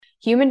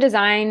Human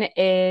design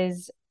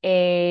is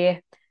a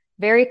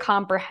very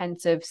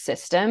comprehensive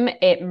system.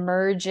 It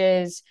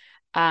merges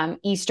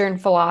Eastern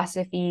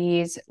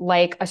philosophies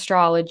like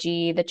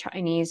astrology, the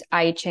Chinese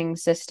I Ching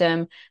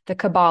system, the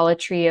Kabbalah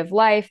tree of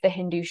life, the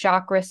Hindu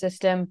chakra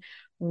system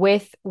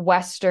with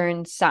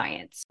Western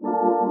science.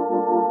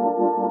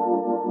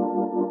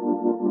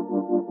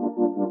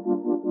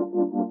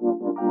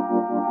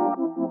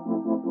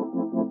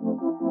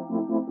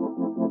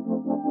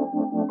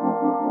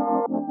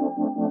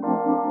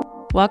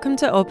 Welcome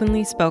to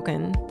Openly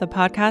Spoken, the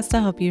podcast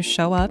to help you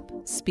show up,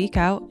 speak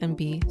out, and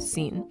be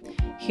seen.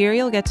 Here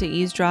you'll get to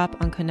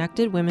eavesdrop on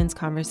connected women's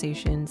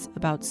conversations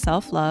about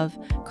self-love,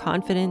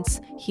 confidence,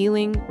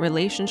 healing,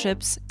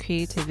 relationships,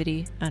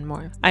 creativity, and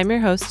more. I'm your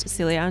host,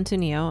 Celia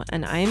Antonio,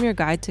 and I am your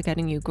guide to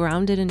getting you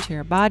grounded into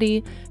your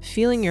body,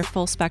 feeling your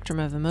full spectrum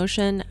of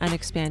emotion, and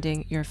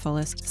expanding your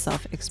fullest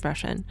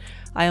self-expression.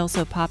 I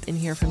also pop in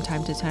here from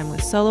time to time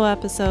with solo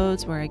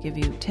episodes where I give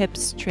you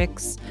tips,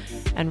 tricks,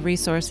 and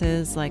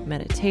resources like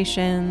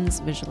meditations,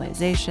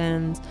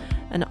 visualizations,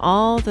 and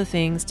all the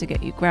things to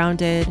get you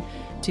grounded,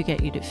 to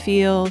get you to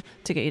feel,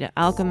 to get you to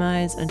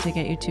alchemize, and to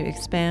get you to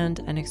expand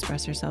and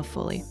express yourself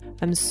fully.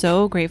 I'm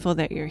so grateful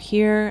that you're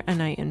here,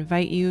 and I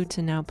invite you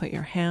to now put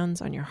your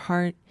hands on your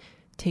heart,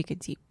 take a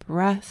deep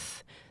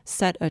breath,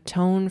 set a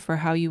tone for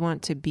how you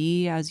want to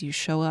be as you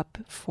show up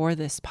for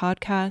this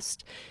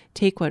podcast.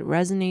 Take what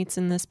resonates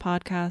in this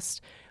podcast,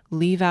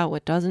 leave out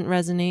what doesn't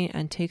resonate,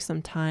 and take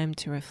some time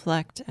to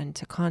reflect and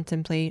to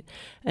contemplate.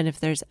 And if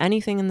there's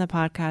anything in the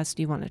podcast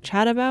you want to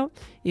chat about,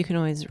 you can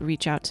always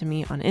reach out to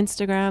me on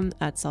Instagram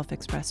at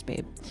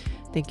selfexpressbabe.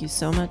 Thank you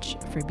so much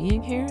for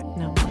being here.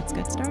 Now let's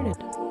get started.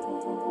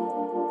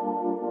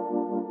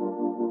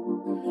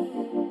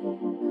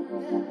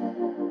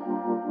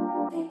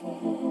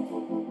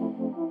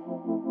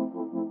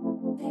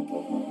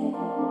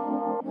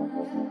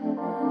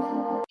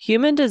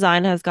 Human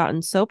design has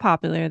gotten so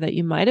popular that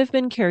you might have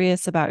been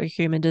curious about your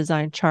human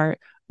design chart,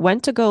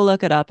 went to go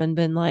look it up and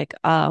been like,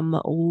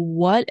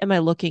 what am I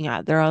looking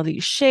at? There are all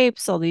these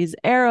shapes, all these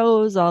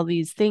arrows, all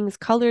these things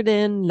colored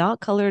in,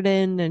 not colored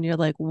in. And you're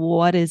like,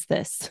 what is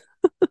this?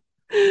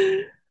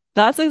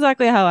 That's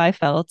exactly how I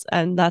felt.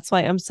 And that's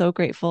why I'm so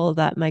grateful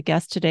that my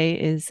guest today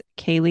is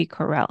Kaylee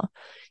Correll.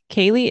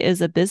 Kaylee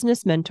is a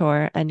business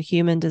mentor and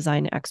human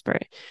design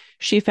expert.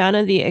 She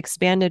founded the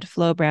Expanded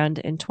Flow brand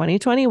in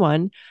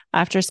 2021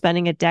 after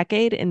spending a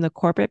decade in the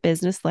corporate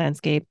business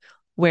landscape,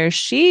 where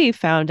she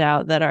found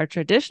out that our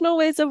traditional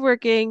ways of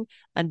working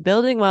and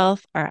building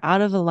wealth are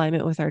out of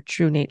alignment with our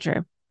true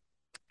nature.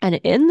 And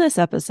in this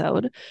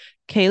episode,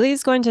 Kaylee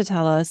is going to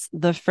tell us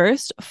the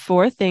first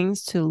 4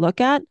 things to look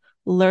at,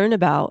 learn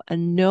about,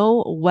 and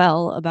know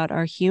well about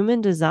our human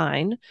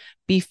design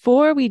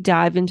before we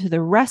dive into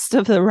the rest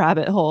of the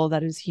rabbit hole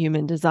that is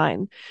human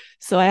design.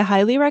 So I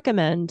highly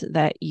recommend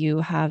that you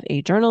have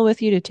a journal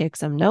with you to take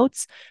some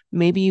notes.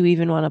 Maybe you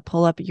even want to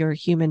pull up your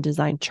human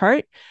design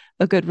chart.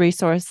 A good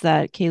resource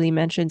that Kaylee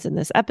mentions in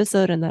this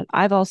episode and that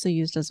I've also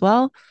used as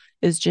well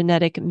is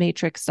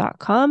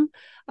geneticmatrix.com.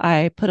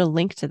 I put a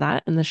link to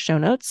that in the show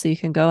notes, so you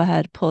can go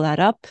ahead, pull that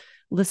up,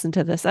 listen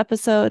to this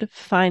episode,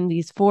 find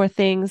these 4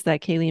 things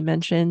that Kaylee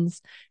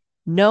mentions,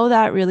 know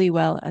that really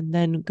well, and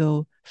then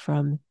go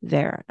from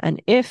there.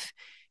 And if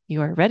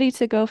you are ready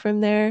to go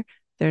from there,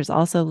 there's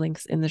also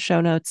links in the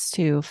show notes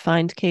to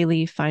find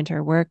Kaylee, find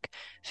her work,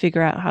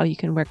 figure out how you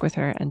can work with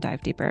her, and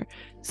dive deeper.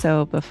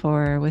 So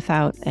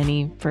without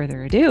any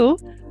further ado,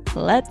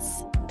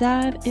 let's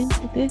dive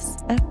into this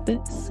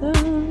episode.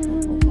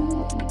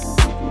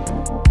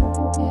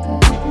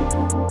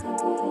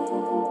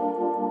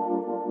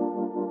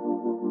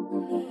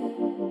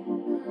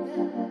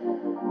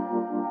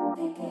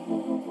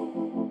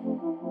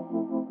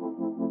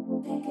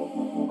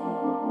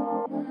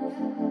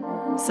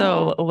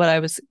 So what I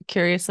was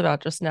curious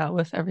about just now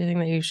with everything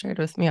that you shared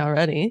with me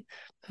already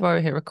before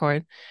we hit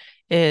record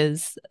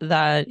is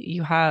that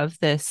you have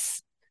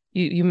this,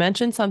 you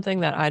mentioned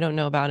something that I don't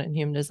know about in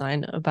human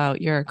design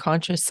about your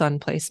conscious sun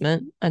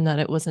placement and that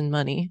it was in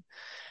money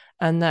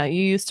and that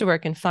you used to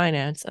work in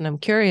finance. And I'm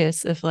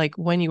curious if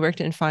when you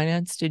worked in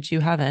finance, did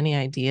you have any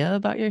idea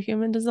about your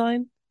human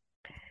design?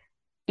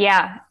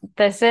 Yeah,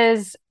 this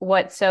is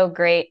what's so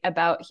great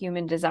about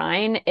human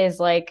design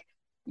is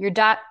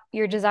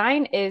your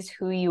design is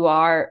who you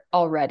are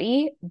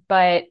already,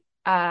 but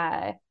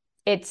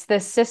it's the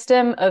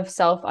system of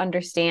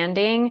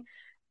self-understanding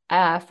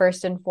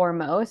first and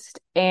foremost,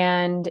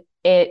 and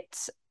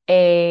it's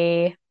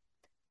a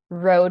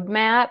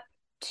roadmap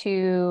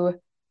to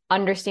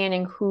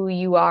understanding who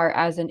you are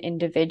as an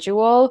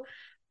individual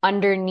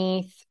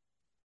underneath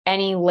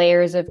any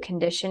layers of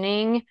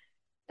conditioning,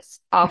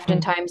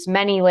 oftentimes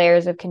many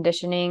layers of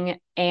conditioning.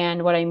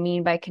 And what I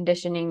mean by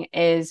conditioning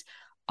is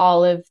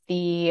all of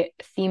the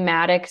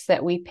thematics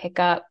that we pick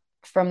up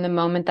from the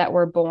moment that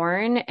we're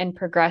born and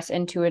progress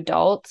into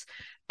adults,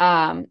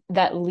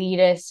 that lead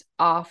us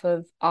off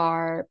of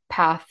our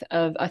path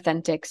of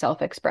authentic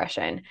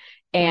self-expression.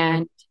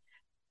 And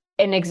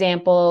an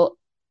example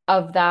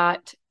of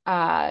that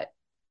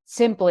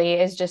simply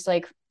is just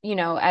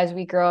as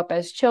we grow up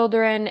as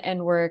children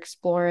and we're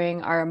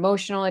exploring our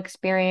emotional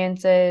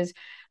experiences,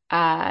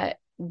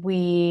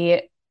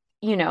 we,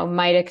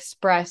 might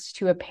express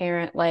to a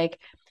parent, like,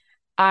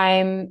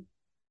 I'm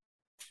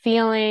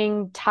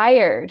feeling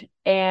tired.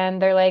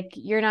 And they're like,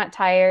 you're not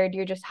tired,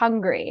 you're just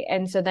hungry.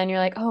 And so then you're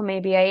like, oh,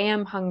 maybe I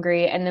am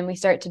hungry. And then we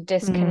start to Mm,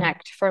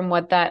 disconnect from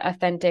what that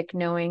authentic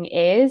knowing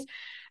is.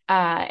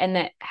 And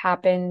that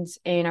happens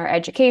in our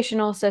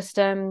educational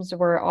systems.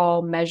 We're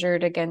all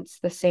measured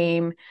against the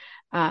same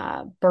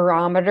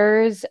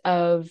barometers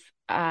of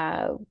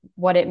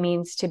what it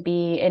means to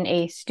be an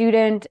A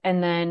student.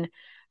 And then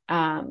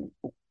um,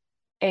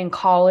 in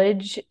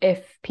college,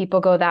 if people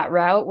go that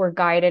route, we're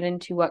guided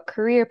into what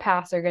career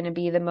paths are going to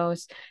be the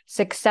most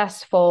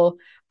successful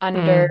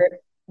under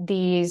mm,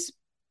 these,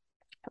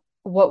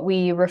 what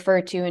we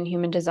refer to in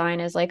human design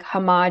as like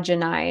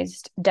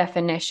homogenized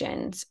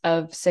definitions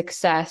of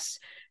success,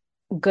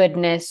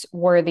 goodness,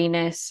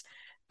 worthiness,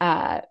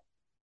 uh,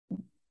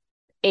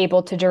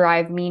 able to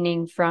derive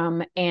meaning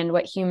from. And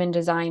what human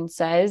design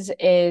says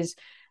is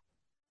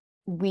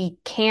we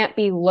can't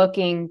be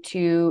looking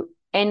to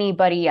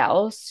anybody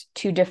else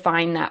to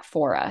define that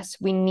for us.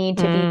 We need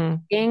to be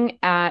mm. looking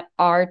at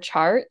our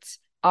charts,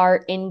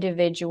 our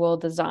individual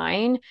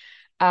design,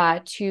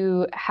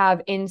 to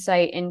have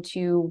insight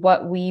into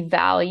what we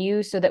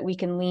value so that we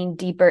can lean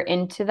deeper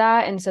into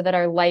that, and so that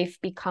our life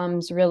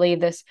becomes really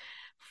this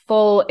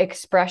full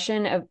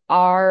expression of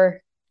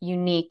our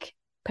unique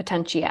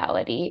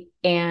potentiality.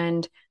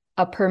 And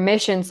a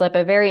permission slip,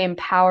 a very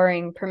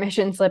empowering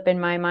permission slip in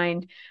my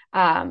mind,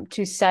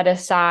 to set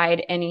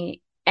aside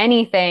any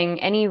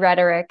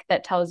rhetoric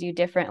that tells you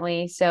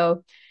differently.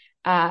 So,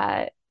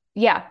 uh,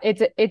 yeah,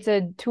 it's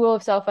a tool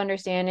of self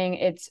understanding.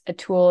 It's a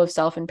tool of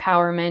self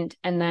empowerment.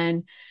 And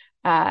then,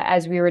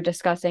 as we were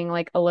discussing,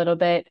 like a little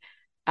bit,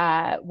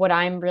 what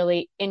I'm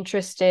really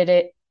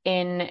interested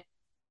in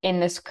in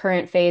this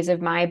current phase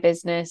of my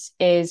business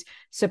is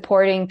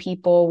supporting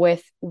people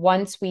with,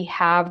 once we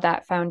have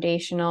that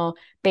foundational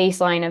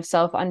baseline of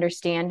self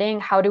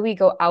understanding, how do we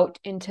go out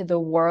into the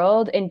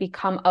world and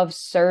become of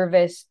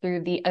service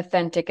through the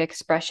authentic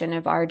expression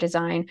of our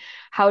design?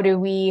 How do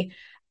we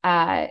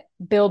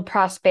build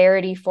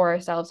prosperity for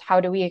ourselves? How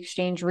do we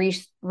exchange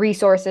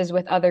resources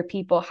with other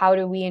people? How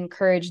do we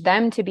encourage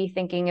them to be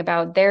thinking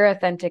about their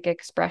authentic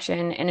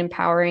expression and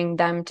empowering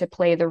them to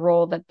play the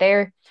role that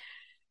they're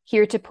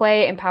here to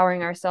play,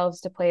 empowering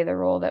ourselves to play the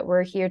role that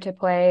we're here to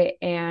play?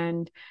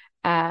 And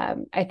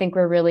I think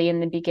we're really in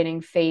the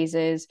beginning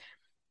phases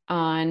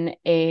on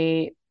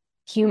a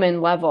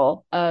human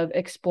level of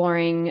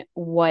exploring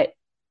what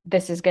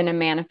this is going to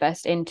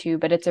manifest into.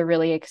 But it's a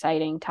really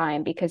exciting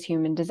time because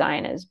human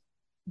design is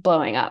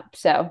blowing up.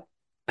 So,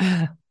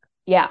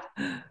 yeah.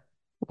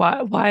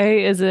 Why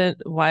is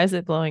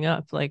it blowing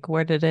up? Like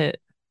where did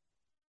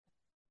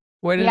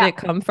Yeah. it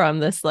come from,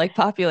 this like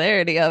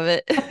popularity of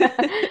it?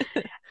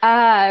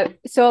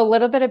 So a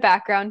little bit of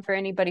background for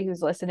anybody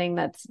who's listening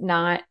that's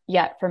not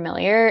yet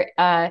familiar.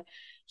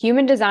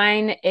 Human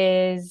design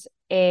is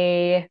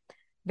a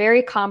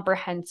very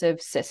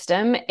comprehensive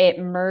system. It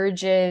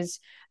merges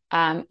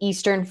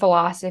Eastern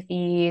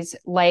philosophies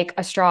like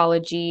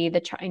astrology, the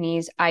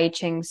Chinese I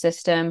Ching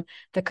system,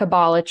 the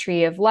Kabbalah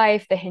tree of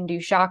life, the Hindu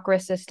chakra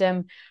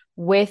system,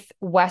 with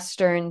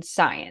Western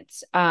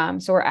science. So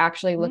we're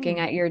actually looking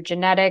Mm, at your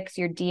genetics,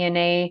 your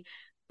DNA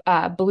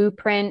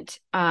blueprint.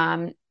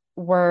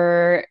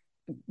 We're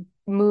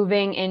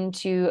moving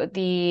into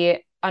the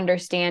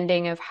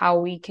understanding of how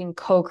we can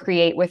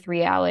co-create with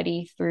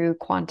reality through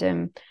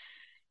quantum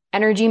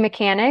energy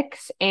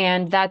mechanics.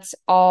 And that's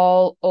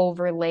all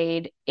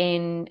overlaid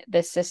in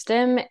the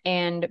system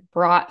and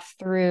brought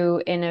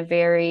through in a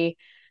very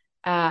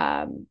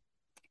um,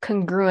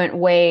 congruent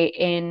way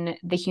in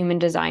the human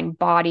design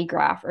body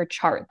graph or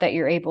chart that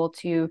you're able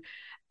to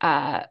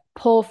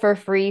pull for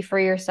free for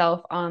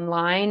yourself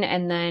online.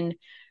 And then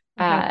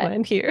I have uh,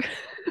 mine here.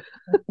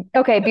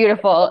 okay,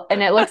 beautiful.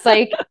 And it looks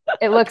like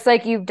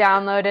you've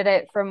downloaded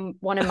it from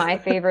one of my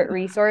favorite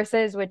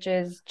resources, which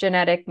is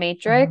Genetic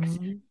Matrix.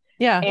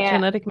 Yeah, And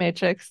genetic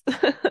matrix.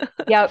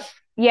 yep,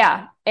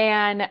 yeah.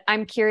 And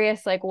I'm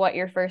curious, like, what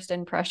your first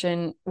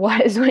impression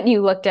was when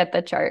you looked at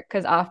the chart,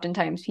 because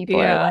oftentimes people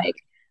are Yeah. like,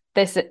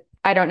 this,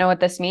 I don't know what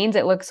this means.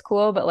 It looks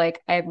cool, but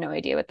like, I have no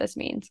idea what this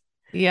means.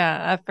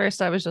 Yeah. At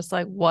first I was just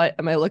like, what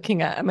am I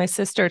looking at? And my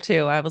sister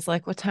too. I was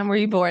like, what time were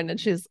you born?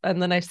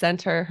 And then I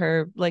sent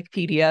her like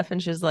PDF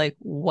and she's like,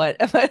 what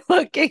am I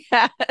looking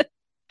at?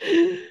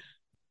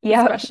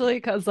 Yep. Especially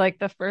because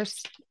like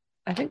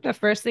I think the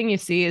first thing you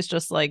see is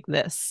just like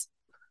this.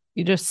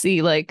 You just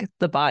see like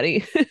the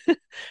body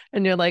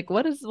and you're like,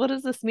 what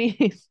does this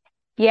mean?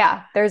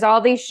 Yeah. There's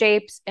all these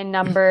shapes and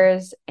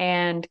numbers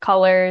and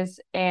colors,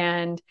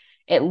 and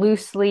it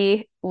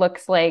loosely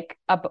looks like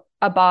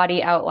a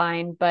body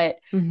outline, but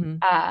Hmm.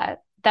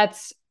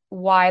 that's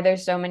why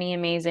there's so many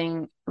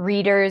amazing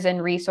readers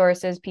and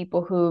resources,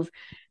 people who've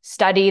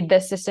studied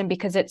this system,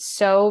 because it's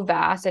so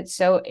vast, it's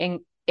so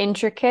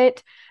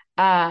intricate,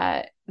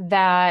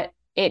 that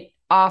it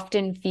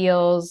often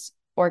feels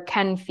or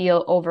can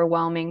feel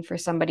overwhelming for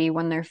somebody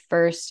when they're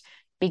first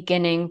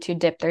beginning to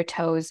dip their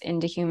toes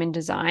into human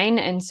design.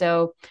 And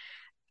so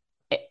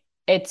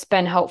it's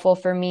been helpful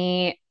for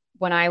me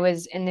when I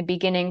was in the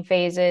beginning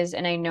phases.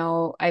 And I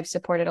know I've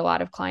supported a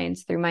lot of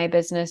clients through my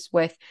business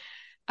with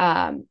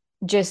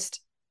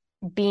just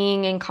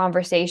being in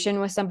conversation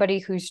with somebody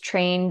who's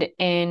trained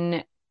in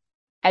Mm.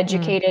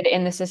 educated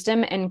in the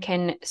system and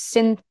can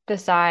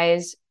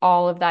synthesize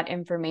all of that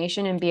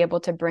information and be able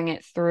to bring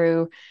it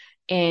through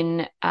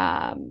in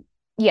a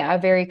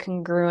very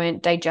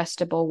congruent,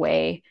 digestible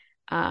way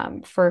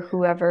for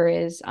whoever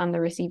is on the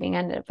receiving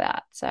end of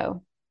that.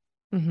 So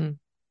Mm-hmm.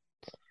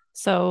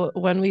 So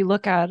when we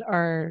look at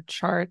our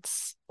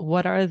charts,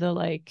 what are the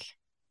like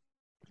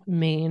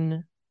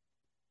main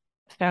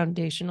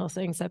foundational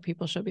things that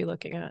people should be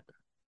looking at?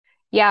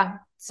 yeah,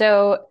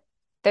 so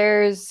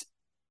there's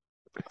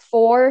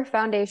 4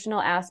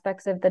 foundational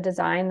aspects of the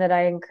design that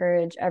I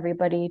encourage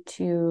everybody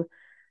to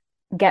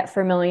get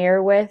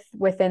familiar with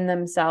within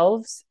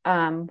themselves,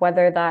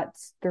 whether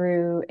that's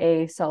through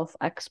a self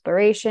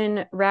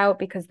exploration route,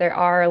 because there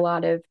are a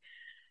lot of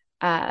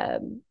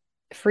um,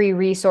 free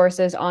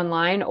resources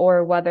online,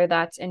 or whether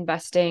that's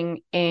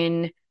investing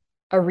in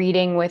a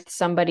reading with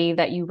somebody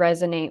that you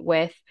resonate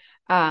with,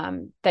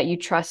 that you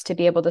trust to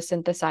be able to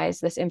synthesize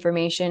this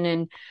information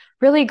and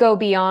really go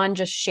beyond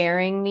just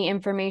sharing the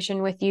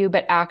information with you,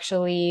 but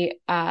actually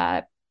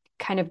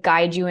kind of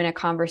guide you in a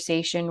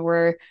conversation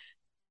where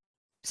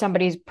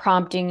somebody's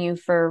prompting you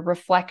for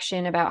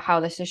reflection about how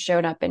this has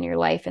shown up in your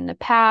life in the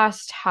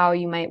past, how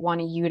you might want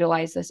to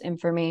utilize this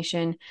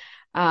information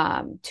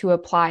to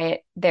apply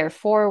it there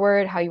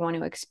forward, how you want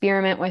to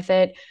experiment with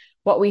it.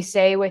 What we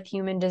say with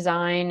human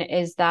design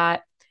is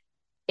that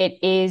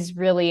it is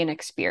really an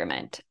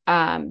experiment,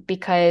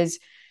 because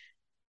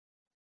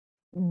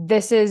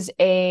this is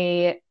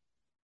a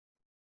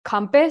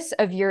compass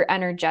of your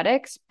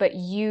energetics, but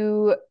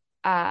you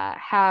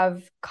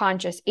have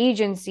conscious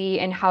agency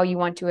in how you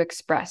want to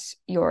express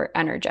your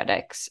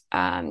energetics.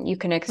 You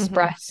can Mm-hmm.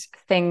 express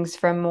things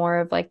from more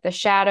of like the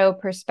shadow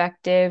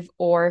perspective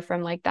or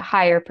from like the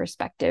higher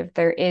perspective.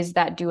 There is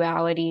that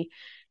duality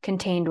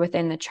contained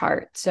within the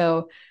chart.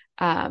 So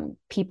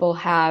people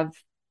have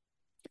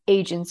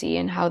agency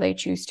in how they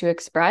choose to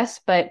express.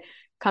 But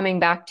coming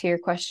back to your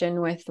question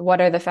with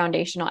what are the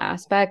foundational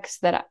aspects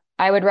that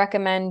I would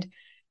recommend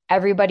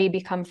everybody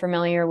become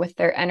familiar with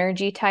their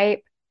energy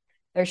type,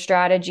 their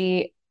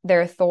strategy,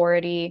 their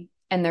authority,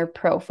 and their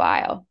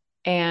profile.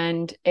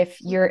 And if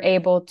you're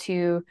able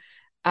to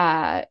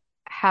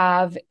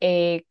have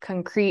a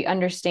concrete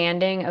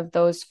understanding of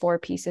those 4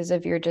 pieces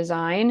of your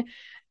design,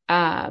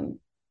 um,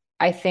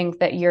 I think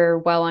that you're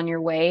well on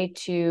your way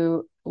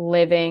to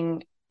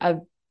living a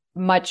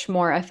much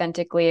more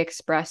authentically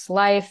expressed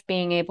life,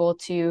 being able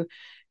to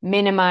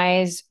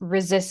minimize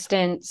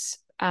resistance,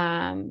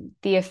 the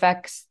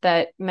effects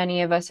that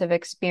many of us have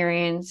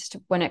experienced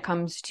when it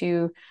comes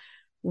to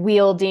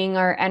wielding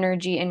our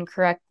energy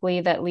incorrectly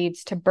that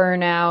leads to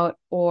burnout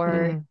or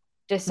Mm-hmm.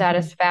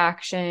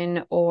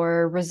 dissatisfaction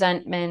or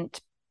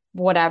resentment,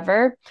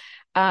 whatever.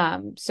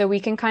 So we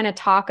can kind of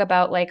talk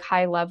about like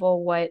high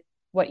level what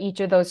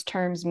each of those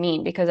terms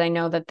mean, because I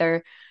know that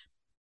they're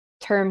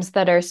terms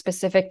that are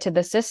specific to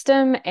the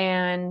system.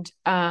 And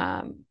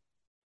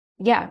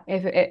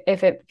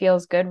if it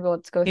feels good, well,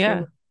 let's go Yeah.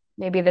 through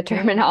maybe the Yeah.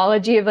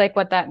 terminology of like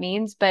what that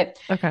means. But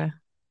Okay.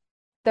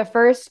 the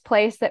first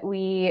place that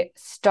we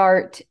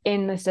start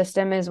in the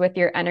system is with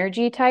your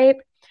energy type.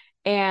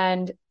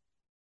 And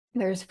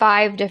there's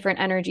 5 different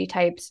energy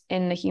types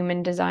in the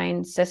human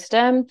design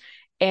system.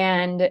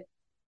 And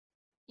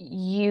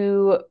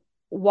you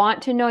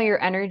want to know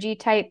your energy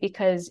type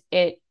because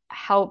it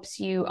helps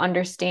you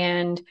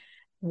understand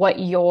what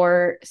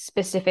your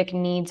specific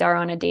needs are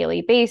on a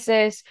daily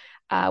basis,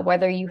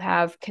 whether you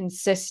have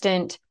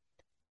consistent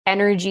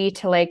energy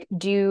to like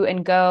do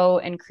and go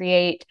and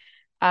create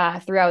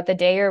throughout the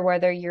day, or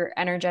whether you're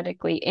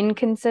energetically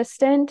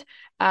inconsistent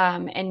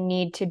and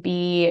need to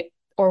be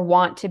or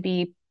want to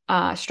be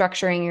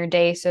structuring your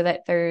day so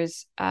that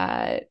there's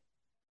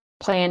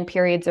planned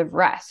periods of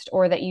rest,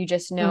 or that you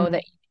just know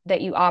Mm.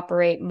 that you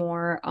operate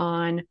more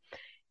on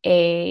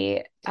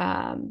a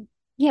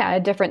a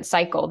different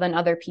cycle than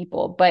other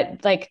people.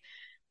 But like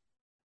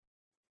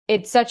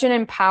it's such an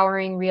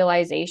empowering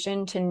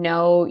realization to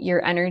know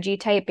your energy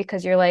type,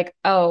 because you're like,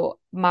 oh,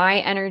 my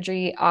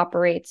energy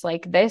operates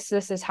like this.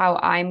 This is how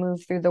I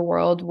move through the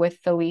world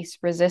with the least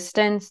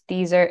resistance.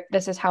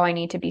 This is how I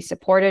need to be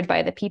supported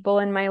by the people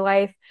in my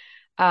life,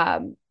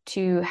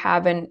 to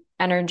have an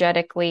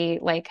energetically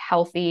like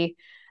healthy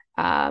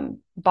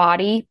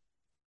body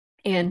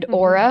and Mm-hmm.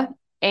 aura.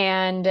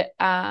 And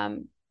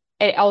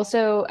it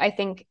also, I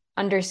think,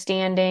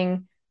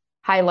 understanding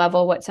high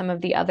level what some of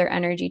the other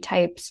energy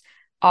types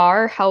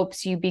are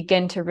helps you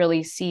begin to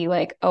really see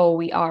like, oh,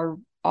 we are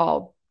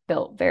all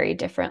built very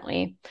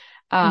differently.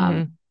 Um,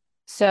 Mm-hmm.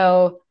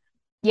 so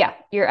yeah,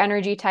 your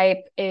energy type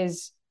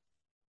is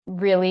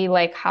really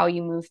like how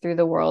you move through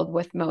the world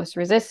with most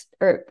resistance,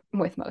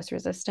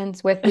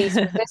 with least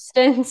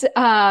resistance.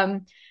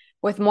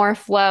 with more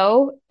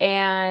flow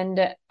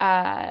and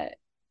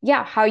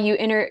yeah, how you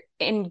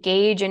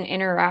engage and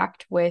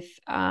interact with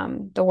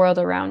the world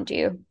around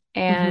you.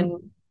 Hmm. And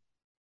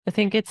I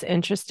think it's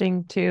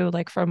interesting too,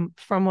 like from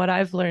what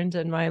I've learned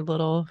in my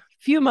little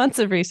few months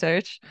of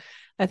research,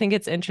 I think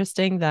it's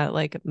interesting that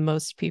like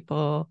most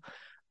people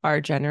are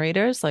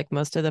generators, like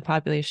most of the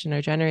population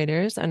are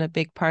generators, and a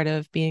big part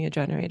of being a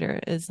generator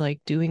is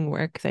like doing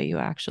work that you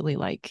actually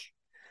like,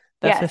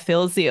 that yes,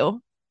 fulfills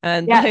you.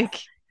 And yes. like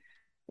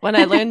when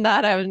I learned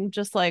that, I'm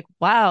just like,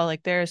 wow,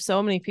 like there are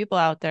so many people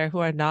out there who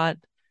are not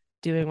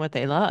doing what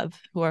they love,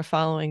 who are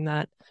following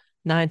that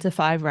 9 to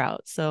 5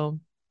 route. So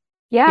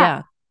Yeah.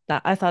 yeah,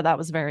 that I thought that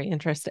was very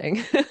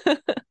interesting.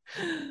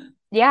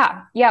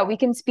 Yeah. Yeah. We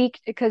can speak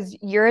because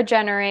you're a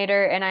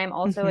generator and I'm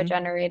also a Hmm.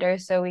 generator.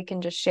 So we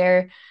can just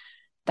share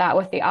that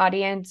with the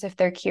audience if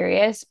they're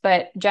curious.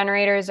 But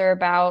generators are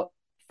about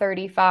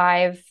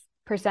 35%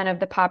 of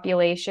the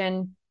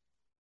population.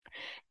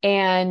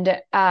 And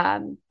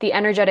the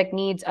energetic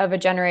needs of a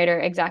generator,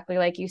 exactly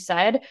like you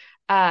said,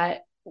 uh,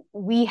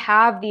 we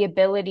have the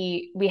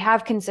ability, we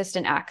have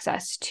consistent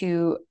access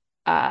to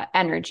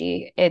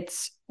energy.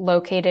 It's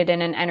located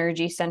in an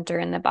energy center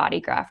in the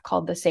body graph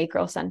called the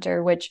sacral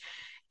center, which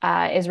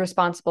is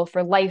responsible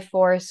for life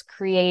force,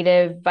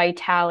 creative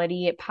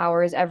vitality. It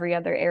powers every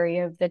other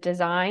area of the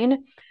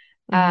design.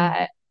 Hmm.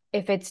 Uh,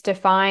 if it's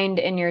defined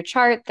in your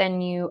chart, then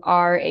you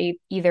are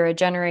either a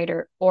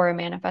generator or a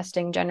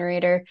manifesting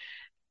generator,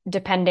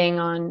 depending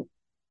on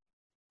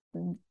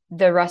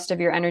the rest of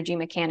your energy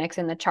mechanics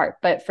in the chart.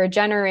 But for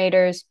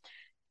generators,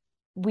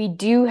 we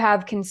do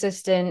have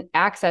consistent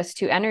access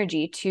to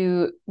energy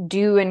to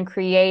do and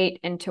create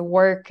and to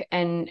work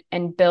and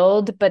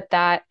build, but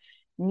that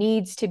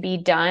needs to be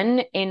done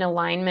in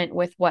alignment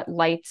with what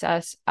lights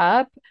us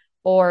up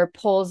or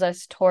pulls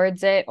us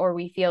towards it, or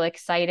we feel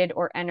excited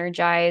or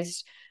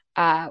energized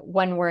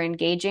when we're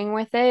engaging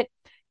with it.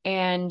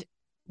 And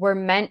we're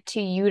meant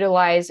to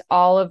utilize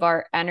all of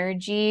our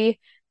energy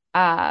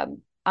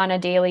on a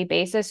daily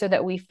basis so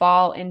that we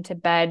fall into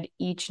bed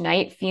each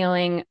night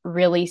feeling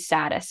really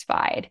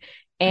satisfied.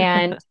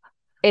 And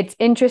it's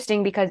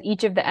interesting because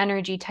each of the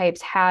energy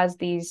types has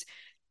these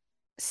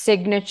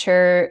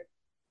signature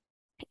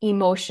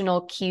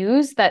emotional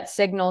cues that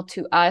signal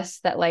to us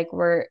that like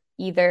we're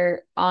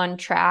either on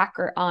track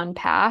or on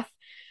path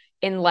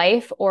in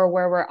life, or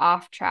where we're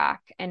off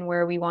track and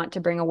where we want to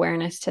bring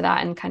awareness to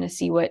that and kind of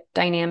see what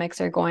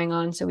dynamics are going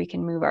on so we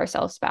can move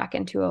ourselves back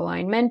into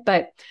alignment.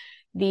 But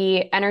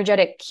the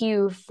energetic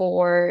cue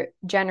for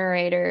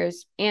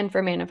generators and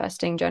for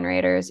manifesting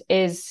generators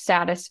is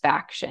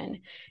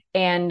satisfaction.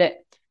 And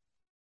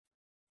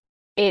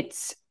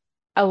it's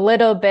a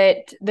little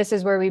bit, this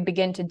is where we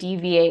begin to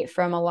deviate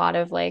from a lot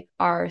of like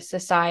our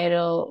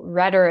societal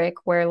rhetoric,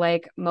 where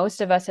like most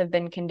of us have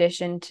been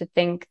conditioned to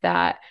think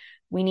that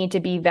we need to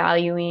be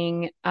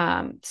valuing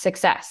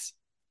success,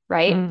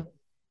 right? Mm. Hmm.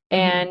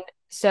 And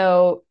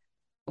so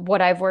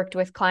what I've worked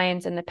with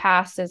clients in the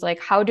past is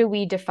like, how do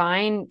we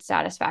define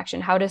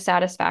satisfaction? How does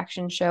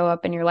satisfaction show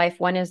up in your life?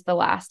 When is the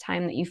last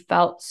time that you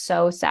felt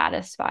so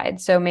satisfied?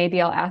 So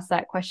maybe I'll ask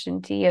that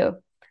question to you.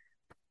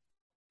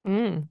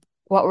 Mm.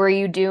 What were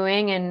you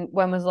doing, and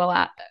when was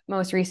the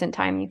most recent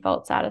time you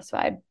felt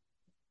satisfied?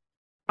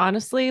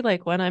 Honestly,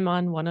 like when I'm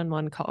on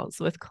one-on-one calls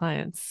with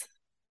clients,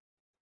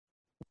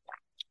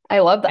 I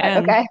love that.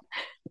 and Okay.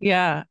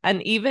 yeah,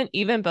 and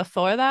even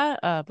before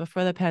that,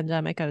 before the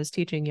pandemic, I was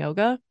teaching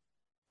yoga,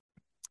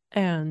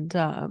 and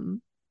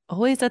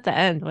always at the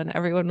end when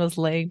everyone was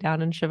laying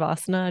down in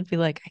shavasana, I'd be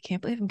like, I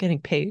can't believe I'm getting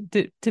paid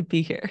to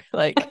be here,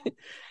 like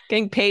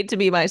getting paid to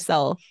be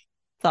myself.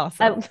 It's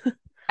awesome.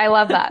 I, I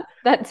love that.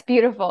 That's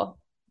beautiful.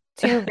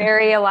 Two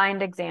very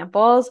aligned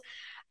examples.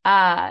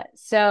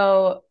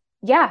 So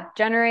yeah,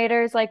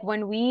 generators, like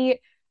when we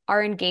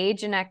are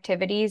engaged in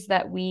activities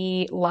that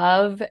we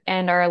love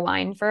and are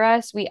aligned for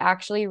us, we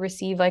actually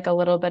receive like a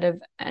little bit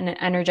of an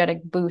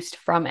energetic boost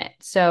from it.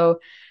 So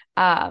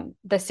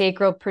the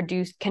sacral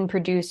can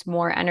produce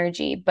more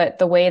energy, but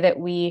the way that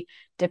we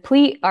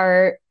deplete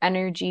our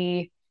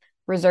energy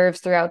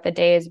reserves throughout the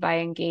day is by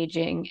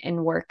engaging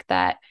in work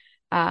that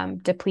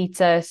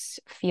depletes us,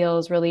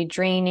 feels really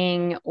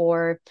draining,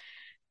 or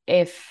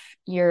if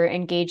you're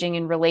engaging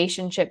in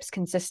relationships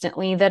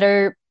consistently that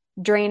are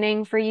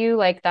draining for you,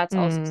 like that's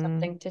also Mm.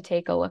 something to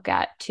take a look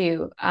at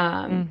too.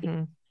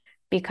 Hmm.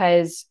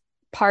 Because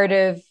part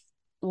of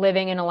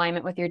living in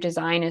alignment with your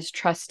design is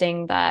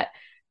trusting that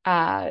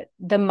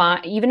the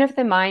mind, even if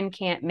the mind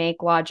can't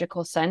make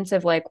logical sense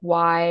of like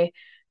why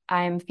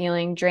I'm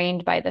feeling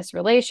drained by this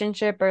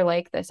relationship or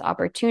like this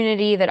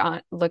opportunity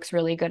that looks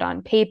really good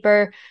on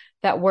paper,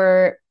 that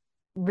we're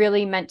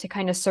really meant to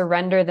kind of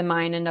surrender the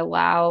mind and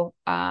allow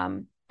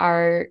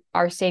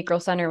our sacral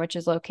center, which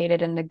is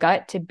located in the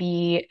gut, to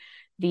be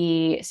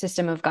the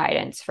system of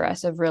guidance for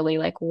us of really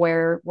like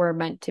where we're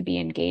meant to be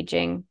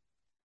engaging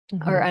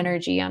our Hmm.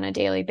 energy on a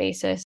daily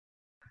basis.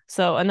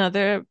 So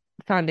another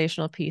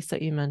foundational piece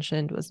that you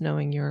mentioned was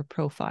knowing your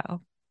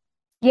profile.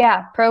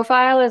 Yeah,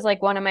 profile is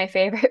like one of my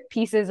favorite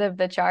pieces of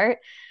the chart.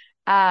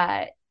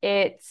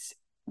 It's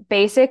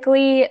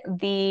basically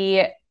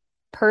the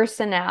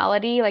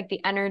personality, like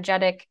the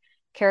energetic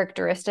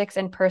characteristics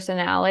and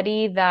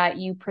personality that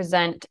you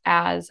present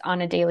as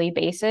on a daily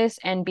basis.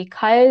 And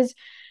because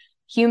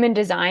human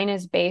design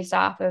is based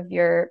off of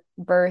your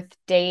birth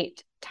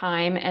date,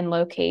 time, and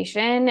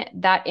location,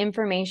 that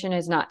information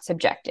is not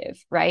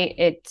subjective, right?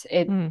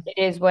 Mm. It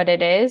is what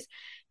it is.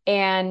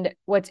 And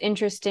what's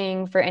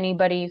interesting for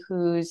anybody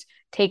who's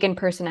taken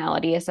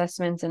personality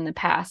assessments in the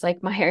past,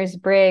 like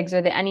Myers-Briggs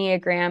or the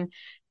Enneagram,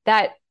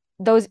 that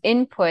those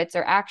inputs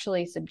are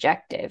actually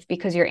subjective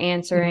because you're Mm.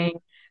 answering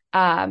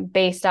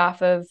based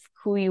off of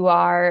who you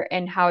are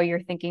and how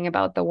you're thinking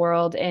about the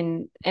world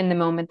in the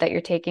moment that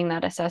you're taking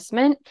that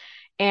assessment.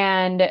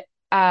 And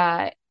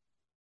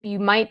you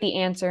might be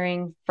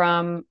answering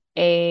from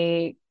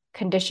a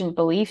conditioned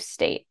belief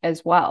state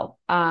as well,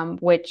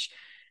 which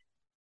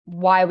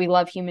why we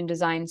love human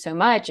design so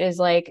much is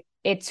like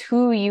it's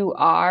who you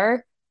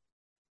are,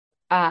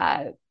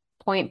 uh,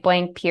 point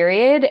blank,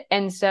 period.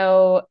 And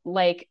so,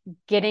 like,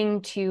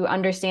 getting to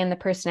understand the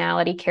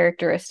personality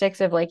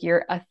characteristics of like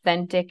your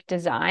authentic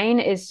design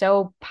is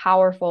so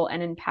powerful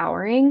and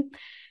empowering.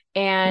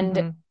 And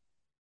Mm-hmm.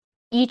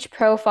 each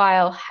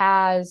profile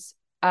has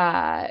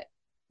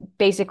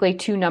basically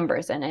two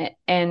numbers in it.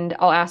 And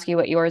I'll ask you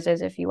what yours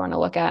is if you want to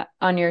look at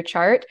on your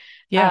chart.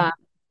 Yeah. Uh,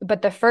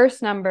 but the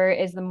first number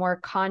is the more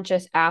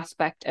conscious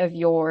aspect of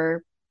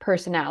your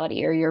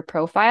personality or your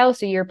profile.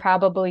 So you're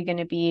probably going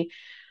to be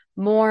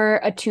more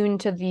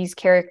attuned to these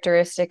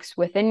characteristics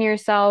within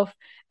yourself.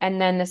 And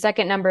then the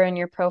second number in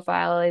your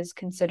profile is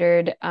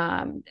considered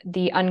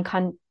the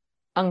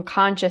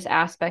unconscious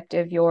aspect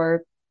of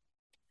your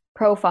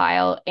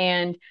profile,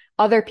 and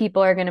other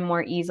people are going to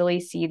more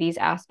easily see these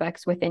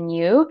aspects within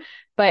you,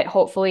 but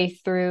hopefully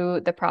through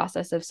the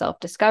process of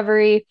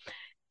self-discovery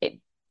it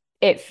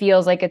it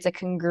feels like it's a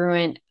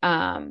congruent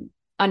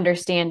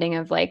understanding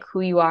of like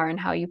who you are and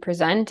how you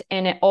present.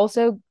 And it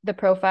also, the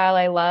profile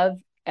I love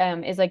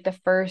is like the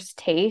first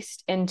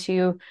taste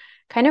into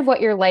kind of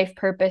what your life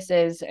purpose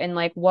is and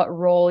like what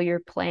role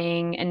you're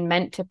playing and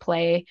meant to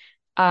play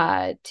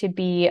to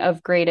be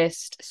of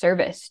greatest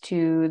service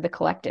to the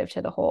collective,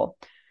 to the whole.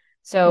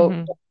 So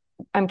Mm-hmm.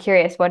 I'm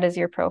curious, what is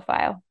your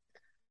profile?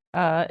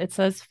 It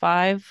says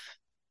 5-1,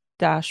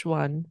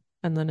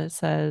 and then it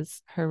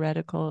says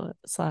heretical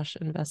slash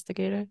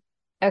investigator.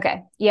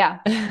 Okay. Yeah.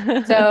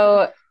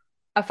 So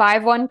a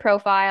 5-1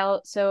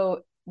 profile.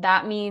 So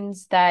that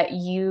means that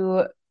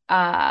you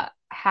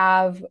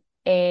have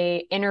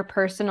a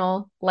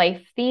interpersonal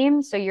life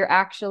theme. So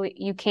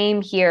you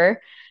came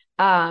here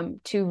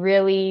to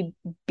really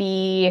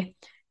be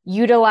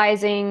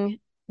utilizing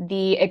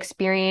the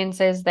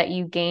experiences that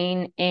you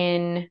gain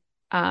in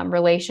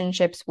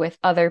relationships with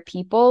other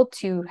people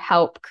to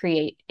help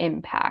create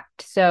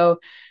impact. So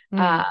Mm.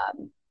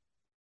 um,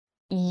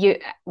 you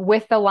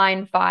with the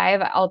line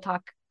 5, I'll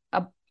talk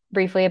uh,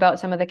 briefly about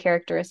some of the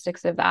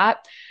characteristics of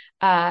that.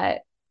 Uh,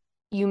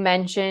 you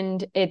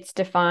mentioned it's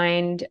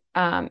defined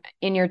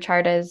in your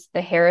chart as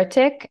the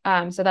heretic.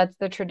 So that's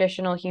the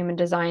traditional human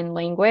design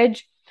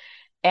language.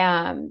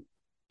 Um,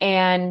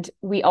 and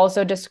we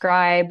also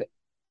describe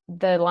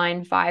the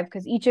line 5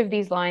 because each of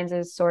these lines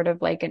is sort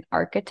of like an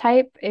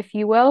archetype, if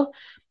you will.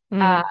 Uh,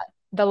 Mm.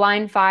 the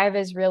line 5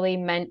 is really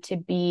meant to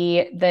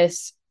be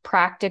this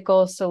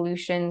practical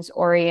solutions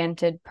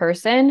oriented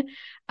person,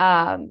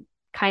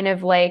 kind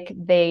of like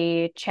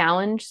the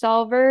challenge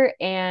solver.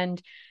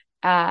 And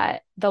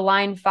the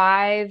line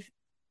 5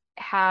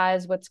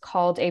 has what's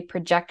called a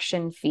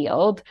projection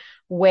field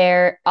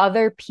where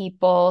other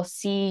people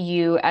see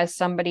you as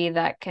somebody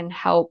that can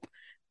help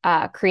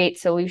create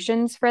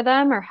solutions for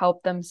them or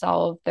help them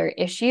solve their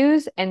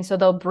issues. And so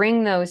they'll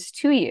bring those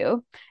to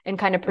you and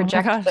kind of Oh my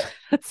project. gosh,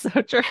 that's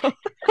so true.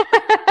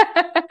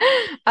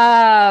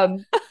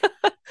 um,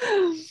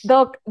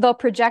 they'll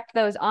project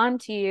those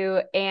onto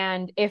you.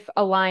 And if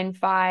a line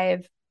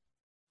 5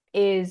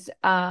 is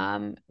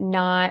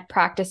not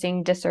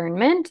practicing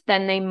discernment,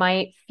 then they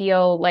might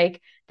feel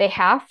like they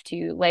have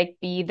to like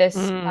be this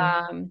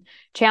Mm.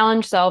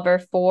 challenge solver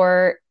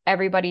for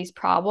everybody's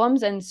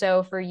problems. And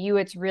so for you,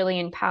 it's really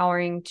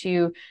empowering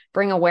to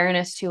bring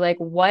awareness to like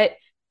what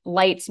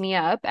lights me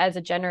up as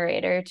a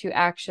generator to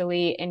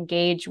actually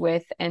engage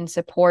with and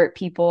support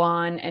people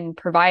on and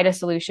provide a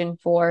solution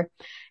for.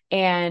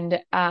 And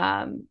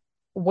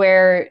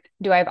where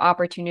do I have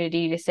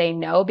opportunity to say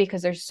no?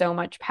 Because there's so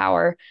much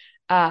power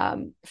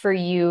for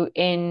you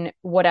in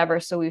whatever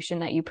solution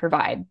that you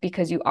provide,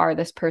 because you are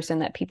this person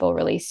that people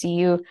really see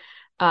you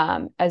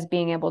as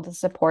being able to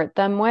support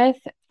them with.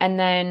 And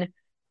then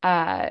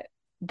uh,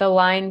 the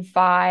line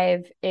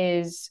 5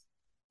 is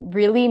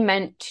really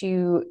meant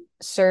to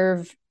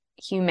serve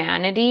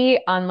humanity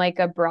on like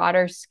a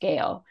broader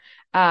scale.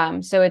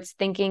 So it's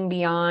thinking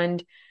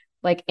beyond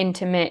like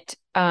intimate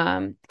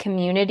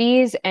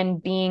communities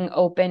and being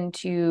open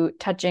to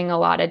touching a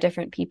lot of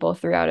different people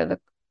throughout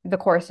the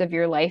course of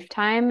your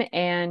lifetime.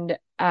 And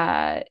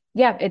yeah,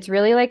 it's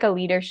really like a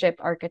leadership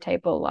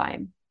archetypal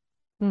line.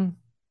 Mm.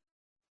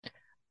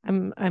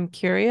 I'm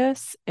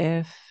curious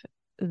if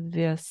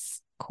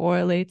this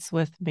correlates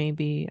with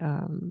maybe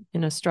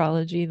in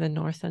astrology, the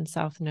north and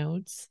south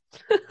nodes.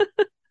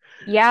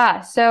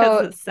 Yeah. Because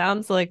So, it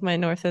sounds like my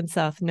north and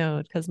south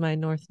node, because my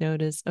north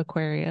node is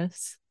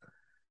Aquarius,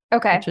 which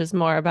okay. is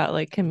more about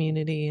like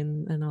community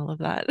and all of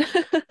that.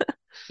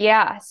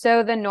 Yeah.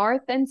 So the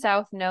north and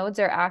south nodes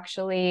are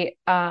actually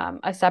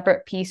a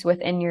separate piece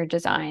within your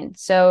design.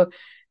 So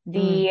Mm,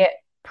 the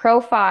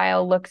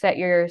profile looks at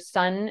your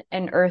sun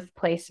and earth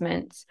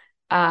placements,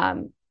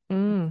 um,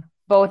 mm,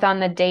 both on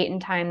the date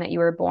and time that you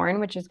were born,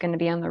 which is going to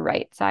be on the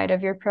right side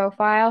of your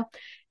profile.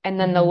 And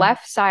then the mm-hmm,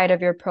 left side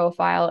of your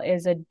profile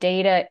is a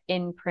data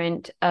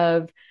imprint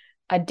of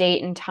a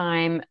date and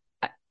time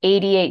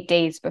 88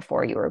 days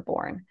before you were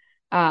born.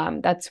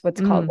 That's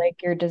what's called mm,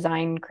 like your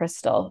design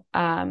crystal.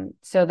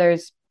 So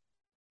there's,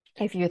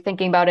 if you're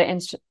thinking about it in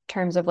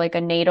terms of like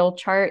a natal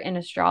chart in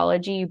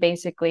astrology, you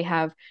basically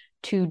have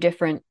two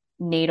different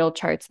natal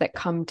charts that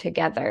come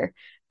together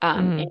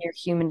in mm. your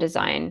human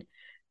design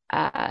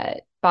uh,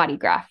 body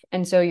graph.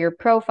 And so your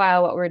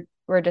profile, what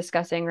we're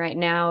discussing right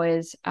now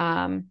is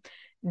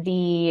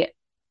the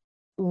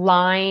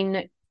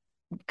line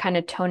kind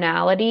of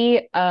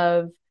tonality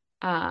of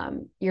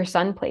your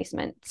sun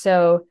placement.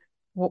 So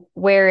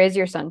where is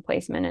your sun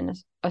placement in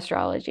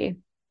astrology?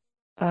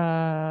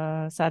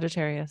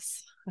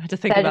 Sagittarius. I had to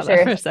think about that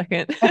for a Sagittarius.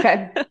 second.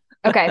 Okay.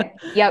 Okay.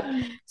 Yep.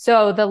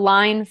 So the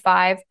line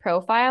 5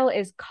 profile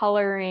is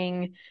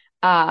coloring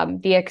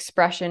the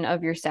expression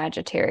of your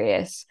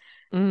Sagittarius.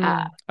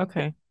 Uh,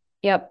 Okay.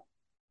 yep.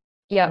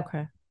 Yep.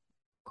 Okay.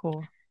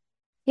 Cool.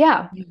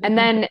 Yeah. And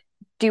then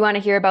do you want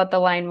to hear about the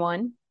line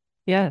 1?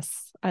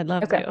 Yes, I'd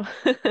love Okay. to.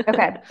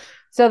 Okay.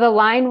 So the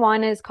line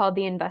 1 is called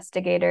the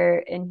investigator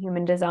in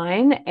human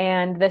design.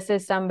 And this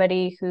is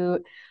somebody who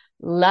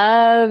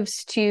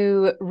loves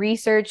to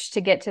research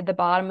to get to the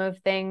bottom of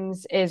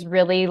things, is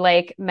really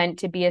like meant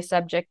to be a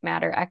subject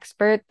matter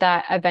expert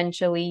that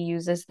eventually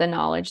uses the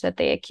knowledge that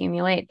they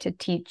accumulate to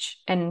teach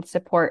and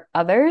support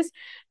others.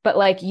 But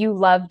like you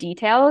love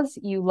details,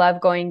 you love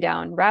going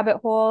down rabbit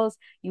holes,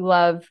 you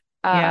love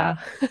Yeah.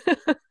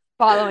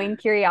 following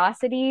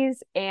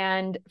curiosities,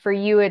 and for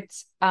you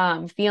it's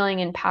feeling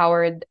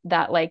empowered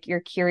that like your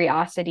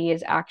curiosity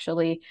is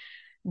actually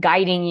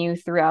guiding you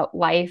throughout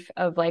life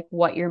of like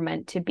what you're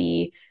meant to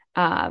be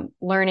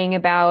learning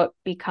about,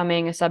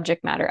 becoming a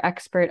subject matter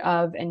expert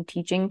of, and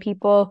teaching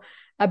people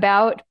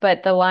about.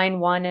 But the line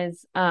 1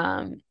 is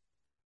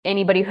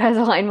anybody who has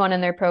a line 1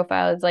 in their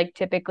profile is like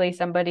typically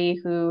somebody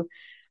who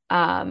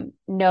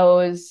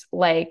knows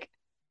like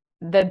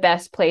the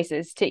best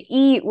places to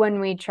eat when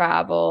we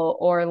travel,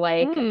 or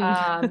like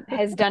Mm.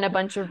 has done a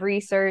bunch of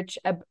research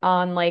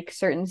on like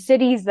certain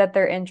cities that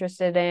they're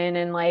interested in.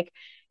 And like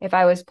if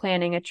I was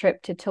planning a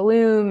trip to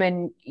Tulum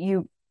and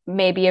you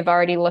maybe have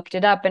already looked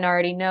it up and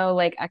already know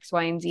like X,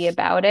 Y, and Z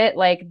about it,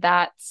 like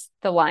that's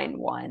the line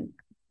 1.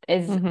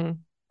 Is hmm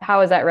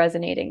how is that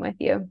resonating with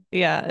you?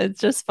 Yeah, it's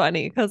just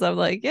funny because I'm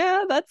like,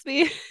 yeah, that's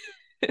me.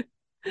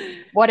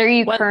 What are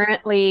you One,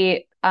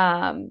 currently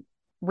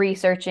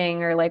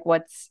researching, or like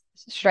what's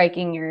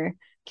striking your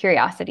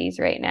curiosities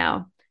right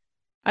now?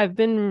 I've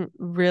been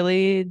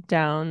really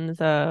down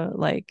the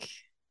like,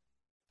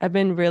 I've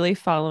been really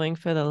following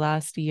for the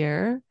last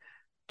year,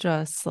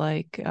 just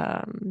like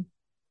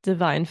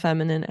divine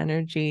feminine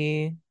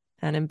energy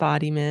and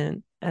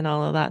embodiment and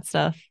all of that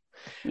stuff.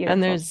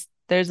 And Beautiful.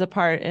 there's a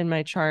part in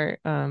my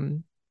chart,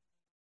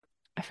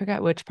 I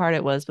forgot which part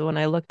it was, but when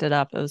I looked it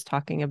up, it was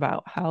talking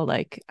about how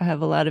like I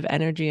have a lot of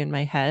energy in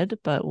my head,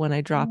 but when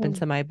I drop Mm.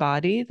 into my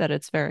body, that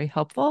it's very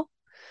helpful.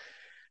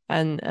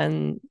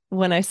 And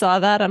when I saw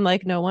that, I'm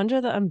like, no wonder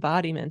the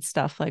embodiment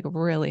stuff like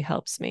really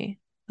helps me.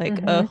 Like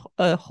Hmm.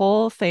 a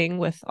whole thing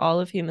with all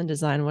of human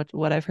design,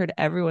 what I've heard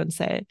everyone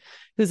say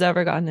who's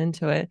ever gotten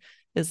into it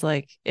is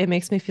like it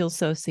makes me feel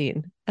so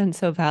seen and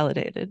so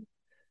validated.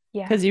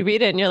 Yeah. Because you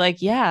read it and you're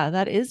like, yeah,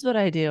 that is what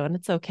I do, and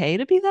it's okay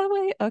to be that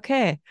way.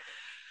 Okay.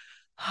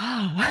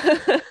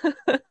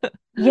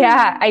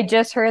 Yeah. I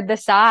just heard the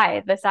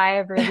sigh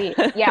of relief.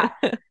 Yeah.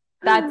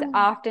 That's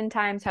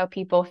oftentimes how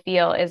people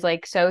feel, is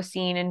like so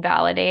seen and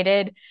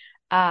validated.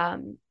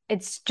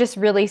 It's just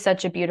really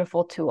such a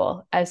beautiful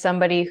tool as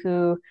somebody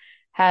who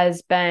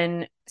has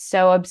been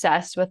so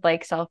obsessed with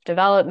like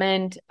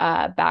self-development,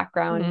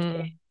 background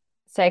in Mm,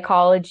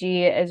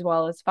 psychology as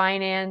well as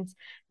finance.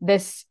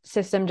 This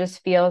system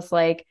just feels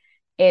like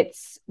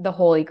it's the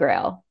holy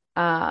grail.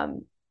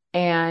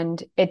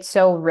 And it's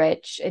so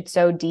rich, it's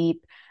so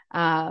deep.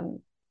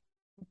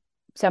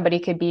 Somebody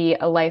could be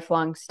a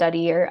lifelong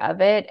studier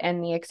of it.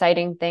 And the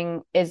exciting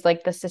thing is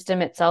like the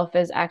system itself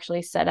is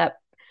actually set up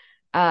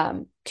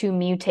to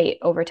mutate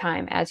over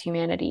time as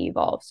humanity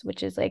evolves,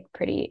 which is like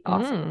pretty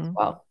awesome as mm,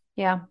 well.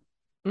 Yeah.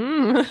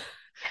 mm.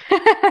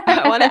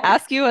 I want to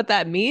ask you what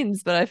that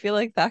means, but I feel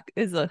like that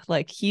is a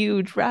like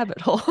huge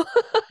rabbit hole.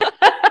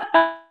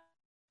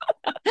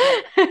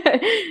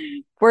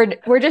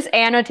 We're just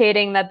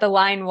annotating that the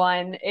line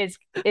 1 is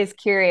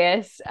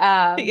curious.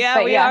 Yeah,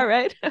 But we yeah. are,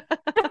 right?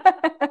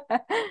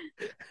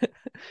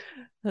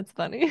 That's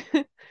funny.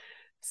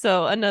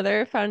 So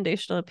another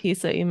foundational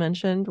piece that you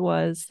mentioned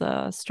was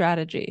the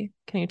strategy.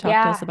 Can you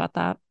talk to us Yeah. about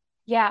that?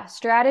 Yeah,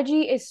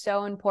 strategy is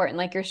so important.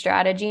 Like your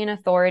strategy and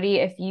authority,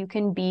 if you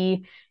can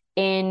be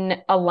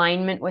in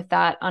alignment with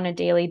that on a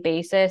daily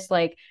basis,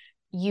 like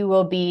you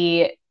will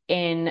be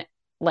in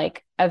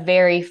like a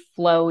very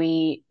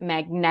flowy,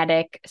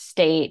 magnetic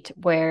state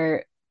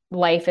where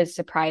life is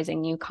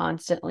surprising you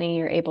constantly.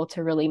 You're able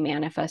to really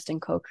manifest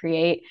and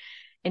co-create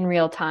in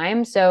real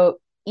time. So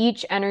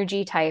each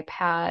energy type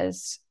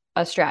has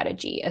a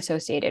strategy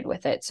associated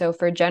with it. So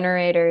for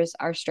generators,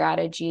 our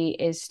strategy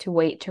is to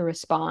wait to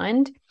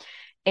respond.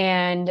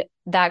 And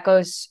that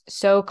goes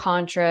so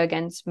contra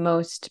against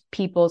most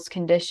people's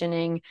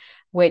conditioning,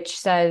 which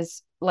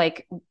says,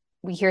 like,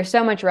 we hear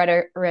so much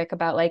rhetoric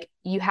about, like,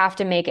 you have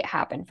to make it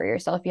happen for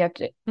yourself. You have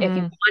to, if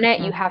you want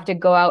it, you Mm-hmm. have to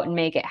go out and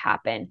make it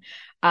happen.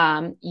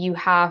 You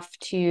have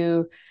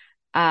to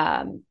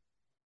um,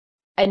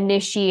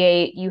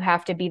 initiate, you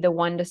have to be the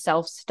one to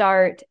self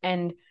start.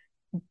 And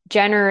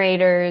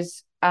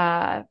generators,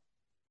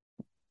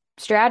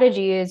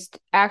 strategy is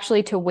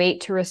actually to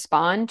wait to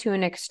respond to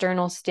an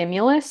external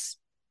stimulus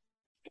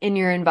in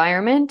your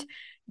environment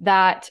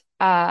that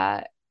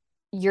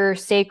your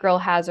sacral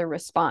has a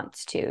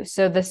response to.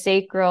 So the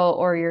sacral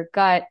or your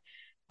gut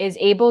is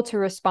able to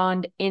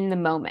respond in the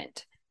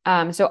moment.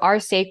 So our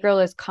sacral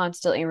is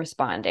constantly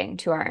responding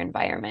to our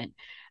environment.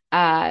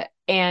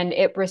 And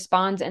it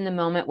responds in the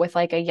moment with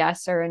like a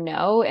yes or a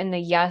no. And the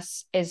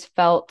yes is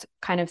felt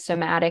kind of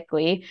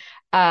somatically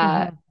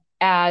uh, Mm-hmm.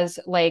 as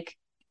like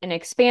an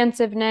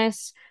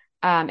expansiveness.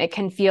 It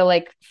can feel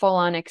like full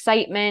on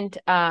excitement.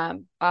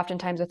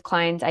 Oftentimes with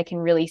clients, I can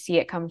really see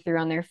it come through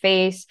on their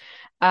face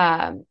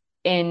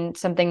in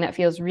something that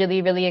feels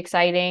really, really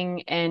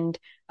exciting and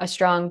a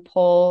strong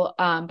pull.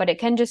 But it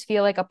can just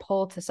feel like a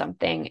pull to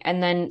something.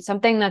 And then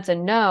something that's a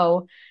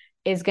no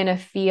is going to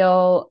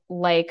feel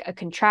like a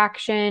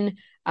contraction.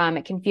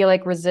 It can feel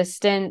like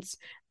resistance.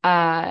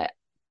 Uh,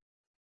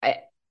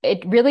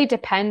 it really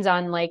depends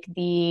on like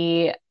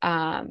the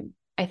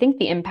I think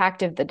the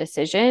impact of the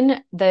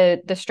decision.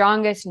 The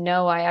strongest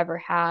no I ever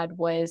had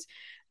was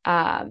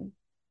um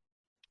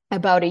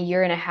about a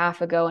year and a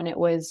half ago, and it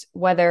was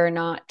whether or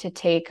not to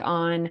take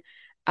on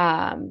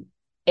um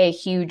a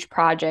huge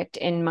project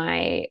in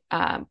my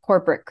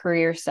corporate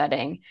career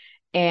setting.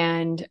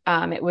 And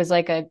it was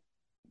like a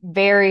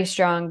very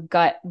strong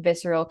gut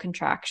visceral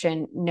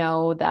contraction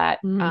no that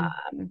Mm.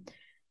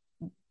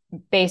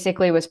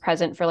 basically was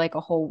present for like a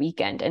whole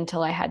weekend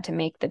until I had to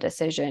make the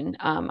decision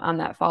on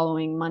that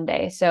following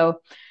Monday. So,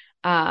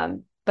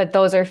 but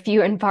those are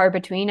few and far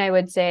between, I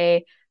would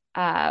say,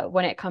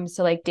 when it comes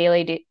to like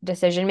daily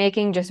decision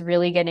making, just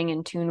really getting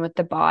in tune with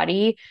the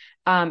body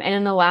and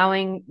in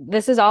allowing,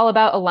 this is all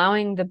about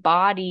allowing the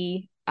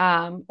body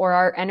or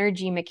our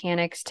energy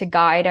mechanics to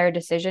guide our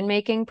decision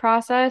making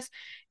process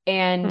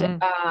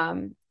and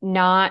Mm.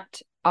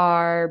 not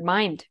our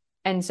mind.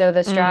 And so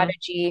the Mm.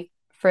 strategy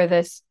for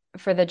this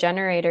for the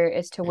generator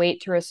is to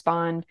wait to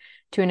respond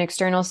to an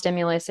external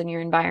stimulus in your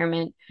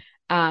environment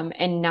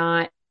and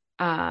not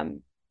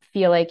um,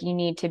 feel like you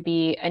need to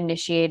be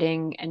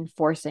initiating and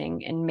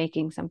forcing and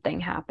making something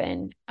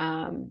happen.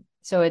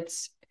 So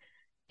it's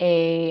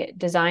a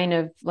design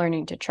of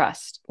learning to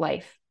trust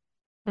life.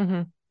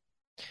 Mm-hmm.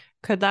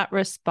 Could that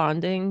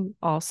responding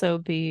also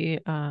be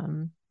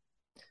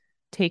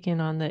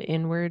taken on the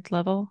inward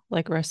level,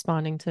 like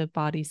responding to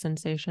body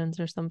sensations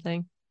or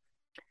something?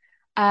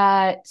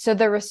 So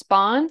the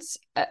response,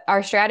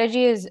 our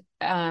strategy is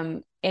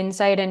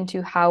insight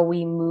into how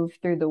we move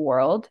through the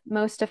world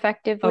most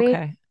effectively.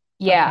 Okay.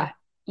 Yeah, Okay.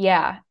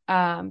 yeah.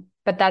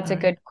 But All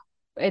right.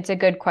 it's a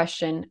good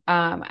question.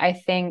 I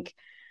think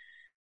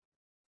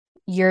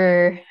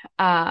you're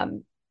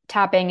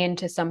tapping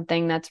into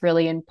something that's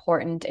really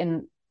important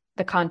in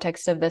the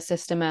context of the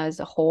system as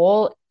a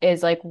whole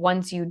is like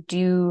once you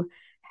do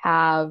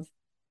have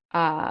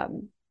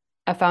um,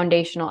 a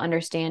foundational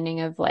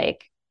understanding of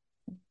like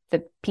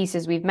the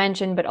pieces we've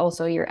mentioned, but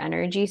also your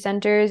energy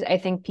centers, I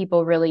think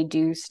people really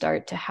do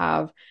start to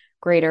have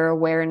greater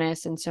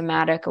awareness and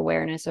somatic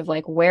awareness of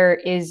like, where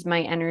is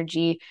my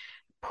energy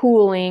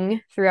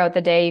pooling throughout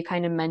the day? You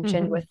kind of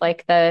mentioned Mm-hmm. with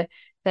like the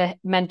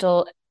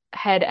mental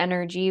head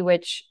energy,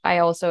 which I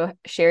also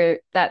share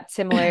that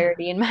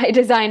similarity in my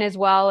design as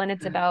well. And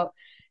it's about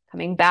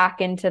coming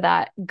back into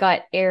that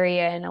gut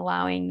area and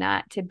allowing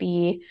that to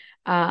be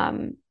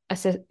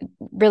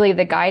really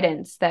the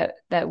guidance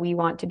that we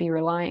want to be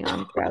relying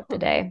on throughout the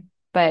day.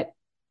 But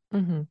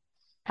Mm-hmm.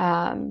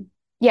 um,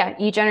 yeah,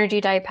 each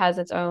energy type has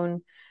its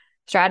own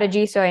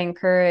strategy. So I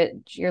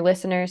encourage your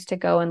listeners to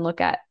go and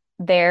look at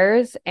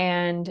theirs.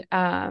 And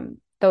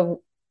the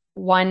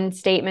one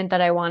statement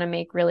that I want to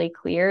make really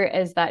clear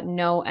is that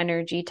no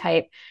energy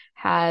type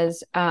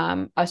has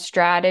a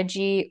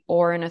strategy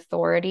or an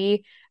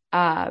authority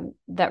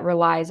that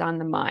relies on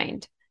the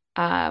mind.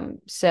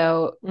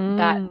 So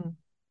that Mm.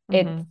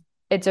 it Mm-hmm.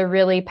 it's a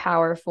really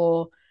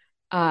powerful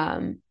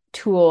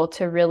tool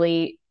to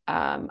really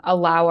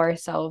allow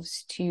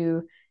ourselves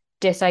to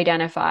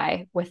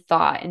disidentify with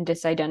thought and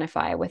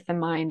disidentify with the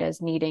mind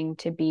as needing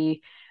to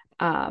be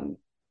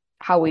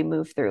how we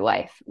move through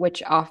life,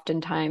 which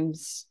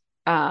oftentimes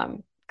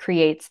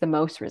creates the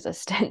most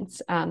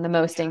resistance, the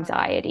most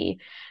anxiety,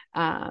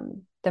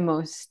 the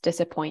most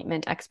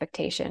disappointment,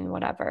 expectation,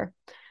 whatever.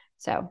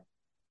 So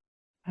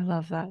I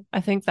love that.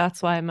 I think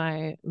that's why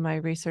my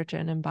research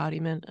in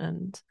embodiment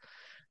and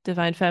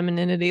divine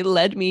femininity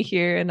led me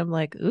here. And I'm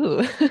like,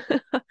 ooh,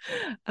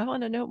 I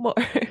want to know more.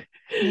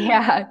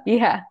 yeah,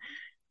 yeah.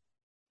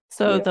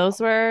 So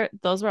Beautiful.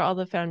 those were all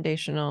the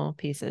foundational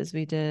pieces.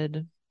 We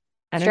did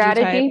energy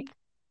type,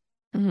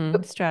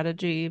 Strategy.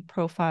 strategy,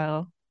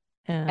 profile,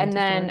 and And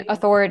then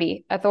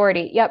authority.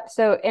 authority. Yep.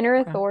 So inner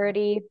Okay.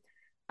 authority,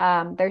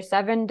 there's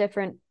 7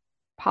 different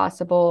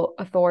possible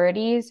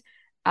authorities.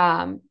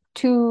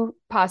 Two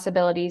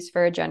possibilities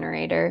for a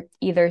generator,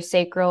 either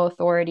sacral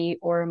authority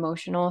or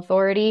emotional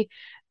authority.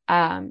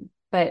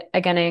 But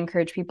again, I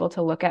encourage people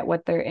to look at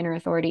what their inner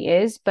authority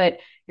is. But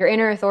your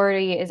inner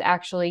authority is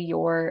actually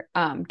your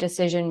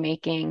decision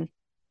making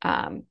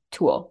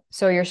tool.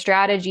 So your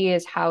strategy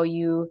is how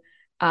you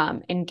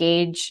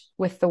engage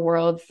with the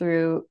world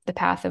through the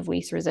path of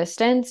least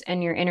resistance,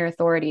 and your inner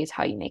authority is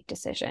how you make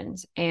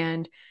decisions.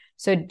 And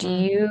so, do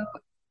Mm.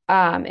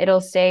 you,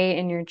 it'll say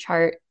in your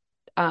chart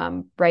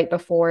right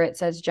before it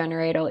says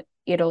generator,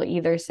 it'll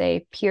either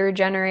say pure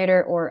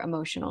generator or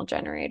emotional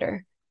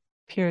generator.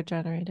 Pure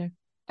generator.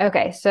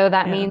 Okay, so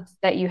that Yeah. means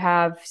that you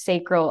have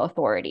sacral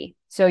authority.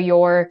 So,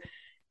 your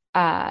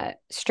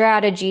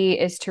strategy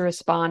is to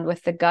respond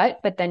with the gut,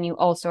 but then you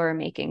also are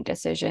making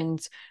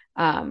decisions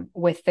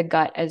with the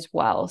gut as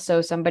well.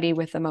 So somebody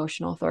with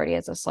emotional authority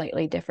has a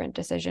slightly different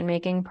decision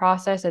making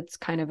process. It's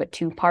kind of a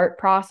two-part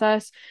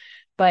process,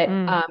 but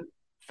Mm.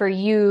 for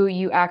you,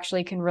 you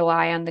actually can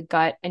rely on the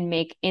gut and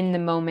make in the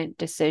moment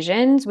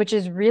decisions, which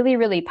is really,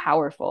 really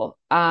powerful.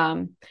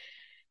 And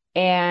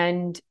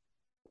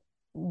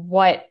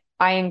what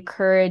I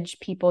encourage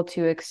people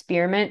to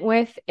experiment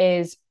with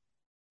is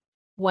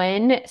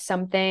when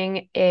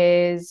something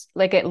is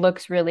like it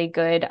looks really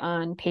good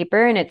on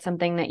paper and it's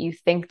something that you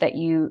think that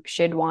you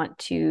should want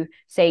to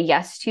say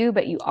yes to,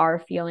 but you are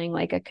feeling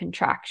like a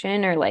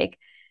contraction or like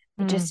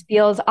it Mm. just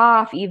feels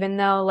off, even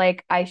though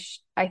like I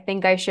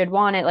think I should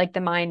want it, like the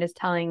mind is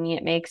telling me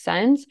it makes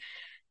sense.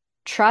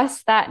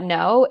 Trust that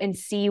no and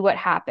see what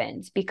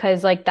happens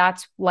because like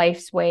that's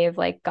life's way of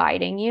like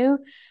guiding you.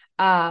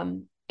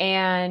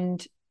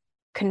 And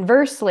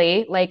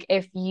conversely, like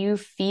if you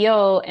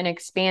feel an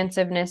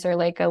expansiveness or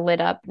like a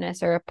lit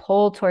upness or a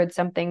pull towards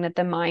something that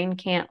the mind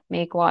can't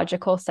make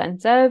logical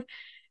sense of,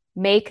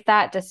 make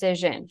that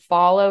decision,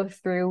 follow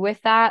through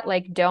with that.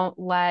 Like, don't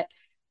let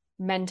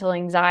mental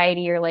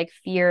anxiety or like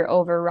fear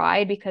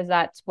override because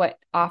that's what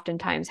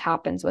oftentimes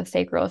happens with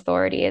sacral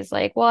authority is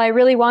like, well, I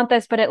really want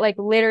this, but it like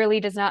literally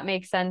does not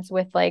make sense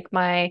with like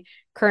my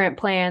current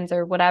plans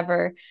or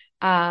whatever.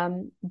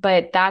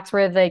 But that's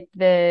where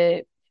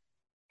the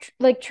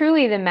like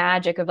truly the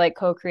magic of like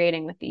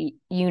co-creating with the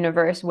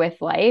universe with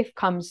life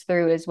comes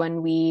through is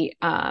when we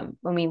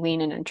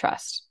lean in and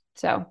trust.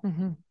 So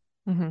Hmm.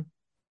 Hmm.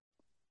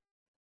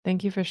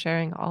 Thank you for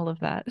sharing all of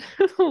that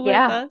with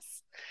yeah,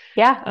 us.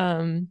 yeah.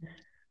 Um,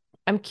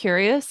 I'm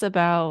curious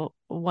about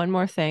one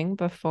more thing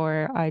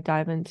before I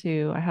dive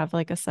into, I have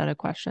like a set of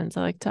questions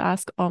I like to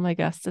ask all my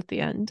guests at the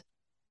end.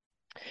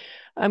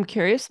 I'm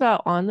curious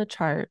about on the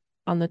chart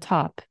on the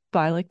top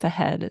by like the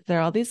head, there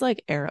are all these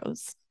like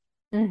arrows.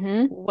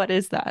 Mm-hmm. What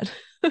is that?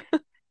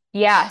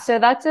 Yeah, so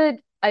that's a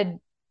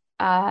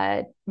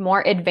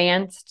more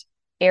advanced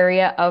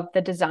area of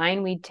the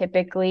design. We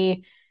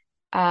typically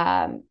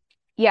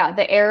yeah,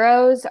 the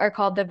arrows are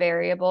called the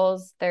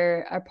variables.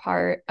 They're a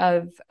part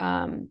of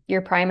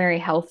your primary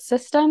health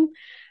system.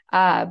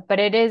 But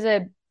it is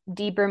a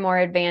deeper, more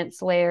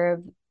advanced layer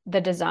of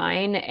the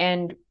design.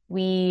 And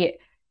we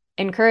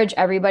encourage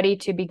everybody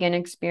to begin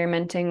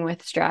experimenting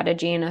with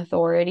strategy and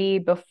authority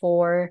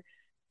before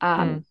Mm,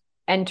 um,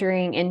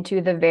 entering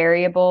into the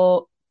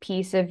variable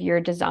piece of your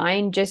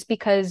design, just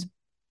because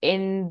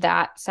in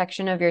that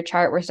section of your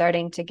chart, we're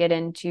starting to get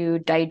into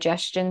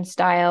digestion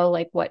style,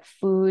 like what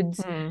foods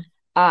mm,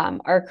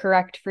 are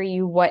correct for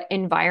you, what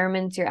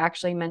environments you're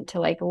actually meant to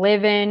like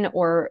live in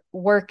or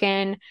work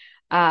in.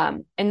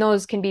 And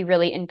those can be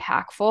really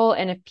impactful.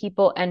 And if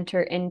people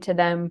enter into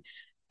them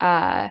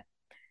uh,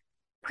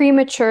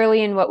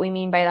 prematurely, and what we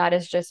mean by that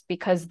is just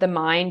because the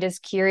mind is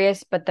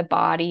curious, but the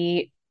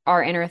body,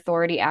 our inner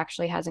authority,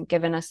 actually hasn't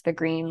given us the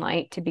green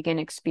light to begin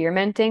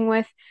experimenting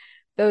with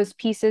those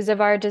pieces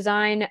of our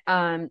design.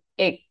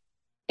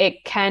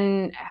 It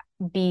can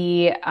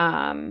be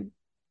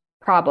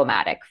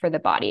problematic for the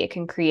body. It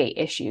can create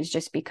issues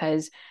just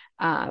because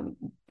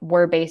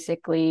we're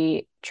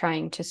basically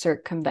trying to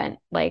circumvent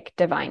like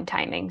divine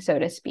timing, so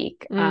to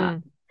speak.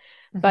 mm,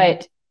 mhm,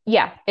 But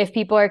yeah, if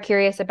people are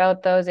curious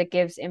about those, it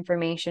gives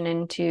information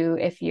into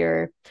if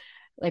you're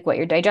like what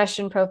your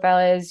digestion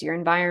profile is, your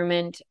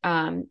environment,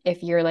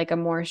 if you're like a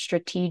more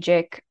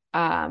strategic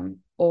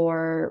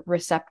or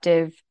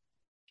receptive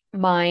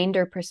mind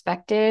or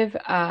perspective,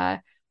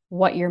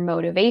 what your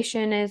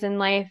motivation is in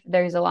life.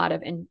 There's a lot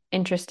of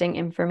interesting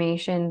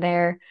information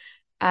there.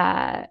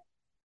 Uh,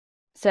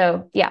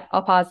 so yeah,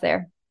 I'll pause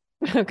there.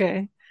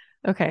 Okay.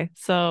 Okay.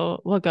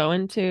 So we'll go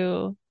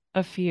into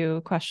a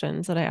few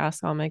questions that I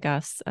ask all my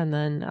guests. And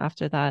then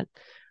after that,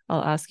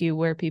 I'll ask you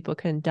where people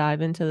can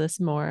dive into this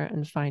more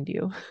and find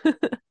you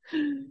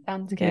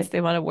Sounds in case good.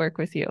 they want to work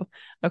with you.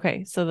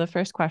 Okay. So the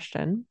first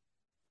question,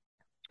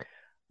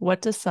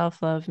 what does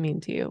self-love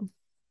mean to you?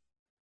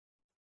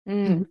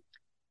 Mm.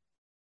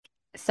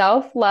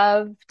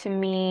 Self-love to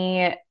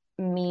me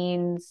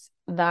means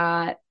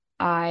that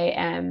I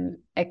am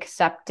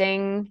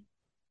accepting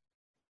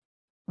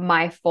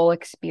my full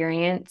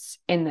experience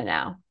in the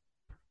now.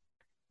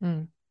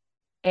 Mm,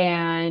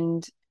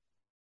 And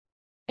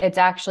it's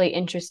actually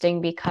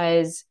interesting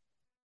because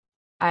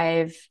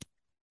I've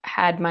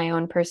had my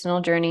own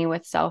personal journey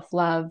with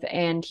self-love,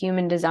 and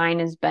human design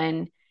has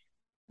been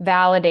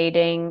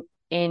validating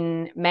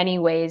in many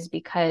ways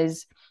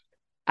because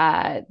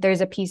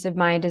there's a piece of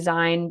my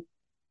design.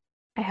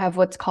 I have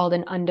what's called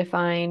an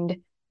undefined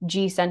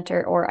G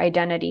center or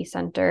identity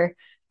center.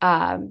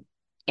 Um,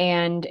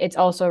 and it's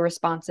also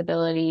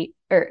responsibility,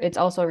 or it's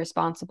also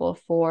responsible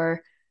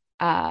for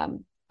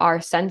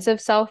our sense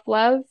of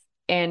self-love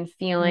and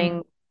mm,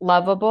 feeling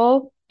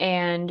lovable.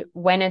 And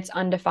when it's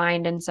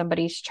undefined in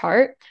somebody's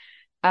chart,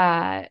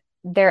 uh,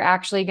 they're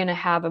actually going to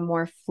have a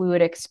more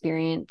fluid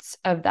experience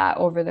of that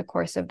over the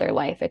course of their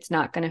life. It's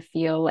not going to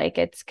feel like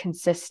it's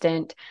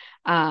consistent,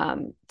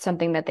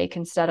 something that they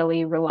can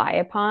steadily rely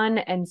upon.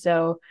 And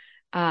so,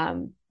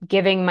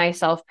 giving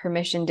myself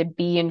permission to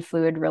be in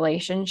fluid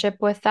relationship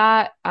with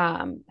that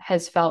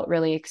has felt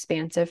really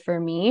expansive for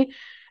me.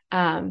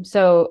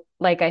 So,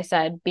 like I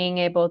said, being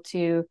able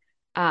to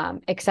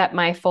accept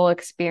my full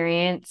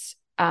experience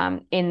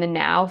in the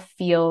now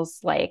feels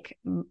like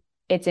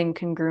it's in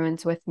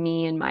congruence with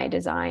me and my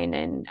design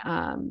and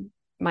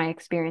my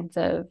experience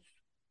of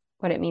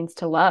what it means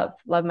to love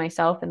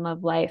myself and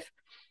love life.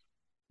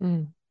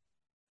 mm.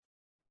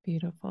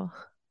 Beautiful.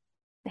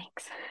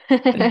 Thanks.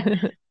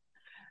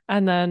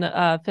 And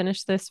then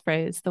finish this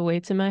phrase. The way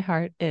to my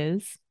heart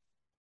is.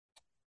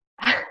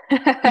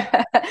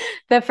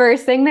 The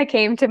first thing that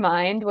came to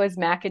mind was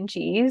mac and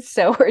cheese.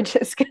 So we're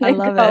just I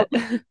going to love go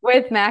it.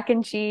 with mac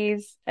and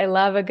cheese. I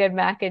love a good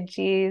mac and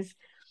cheese.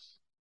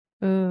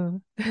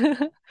 Ooh.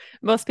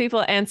 Most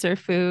people answer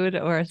food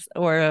or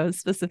a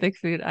specific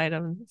food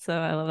item. So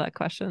I love that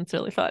question. It's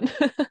really fun.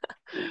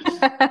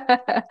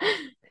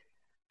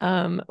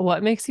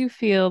 What makes you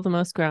feel the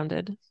most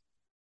grounded?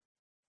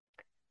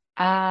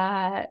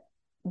 uh,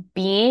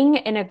 Being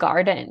in a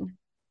garden,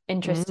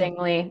 Mm,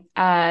 interestingly.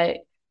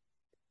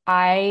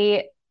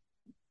 I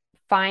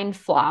find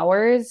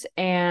flowers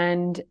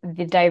and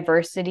the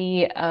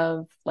diversity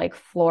of like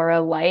flora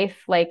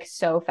life like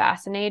so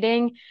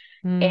fascinating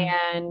mm,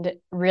 and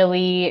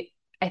really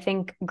I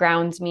think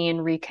grounds me and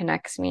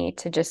reconnects me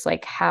to just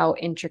like how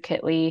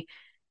intricately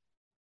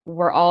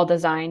we're all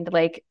designed.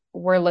 Like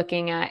we're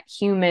looking at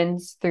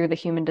humans through the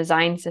human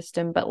design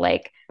system, but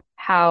like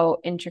how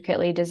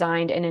intricately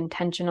designed and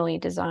intentionally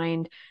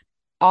designed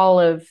all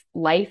of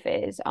life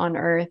is on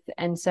Earth.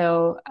 And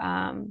so,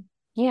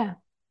 yeah.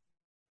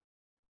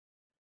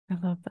 I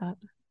love that.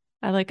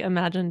 I like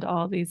imagined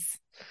all these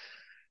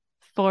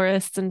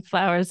forests and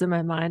flowers in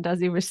my mind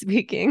as you were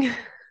speaking.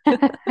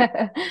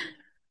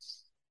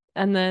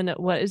 And then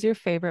what is your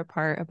favorite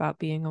part about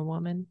being a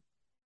woman?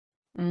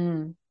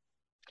 Mm.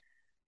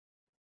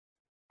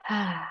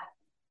 I'm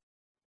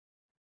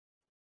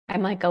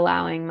like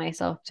allowing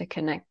myself to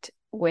connect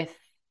with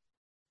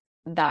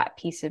that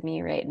piece of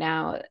me right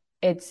now.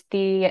 It's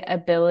the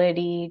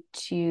ability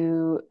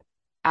to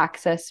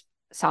access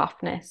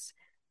softness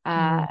uh,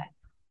 Mm,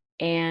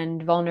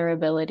 and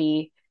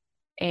vulnerability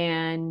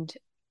and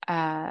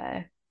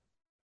uh,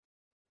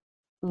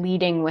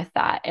 leading with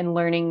that and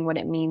learning what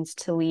it means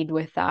to lead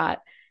with that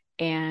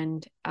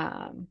and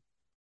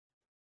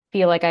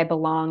feel like I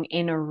belong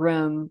in a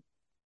room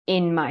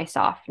in my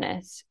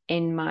softness,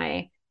 in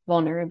my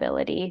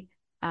vulnerability.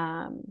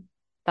 Um,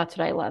 that's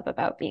what I love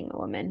about being a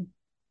woman.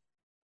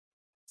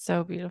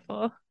 so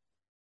beautiful.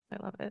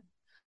 I love it.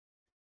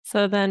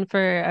 So then for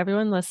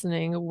everyone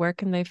listening, where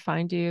can they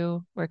find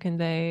you? Where can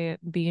they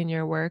be in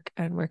your work?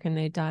 And where can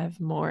they dive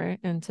more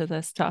into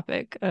this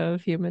topic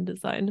of human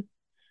design?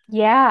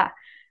 Yeah.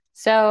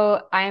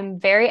 So I'm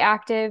very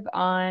active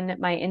on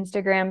my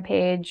Instagram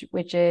page,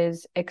 which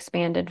is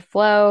Expanded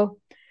Flow.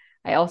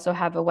 I also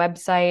have a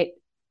website,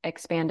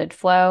 Expanded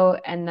Flow.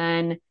 And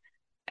then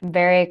I'm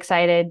very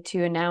excited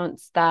to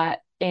announce that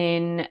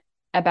in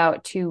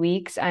about 2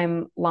 weeks,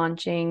 I'm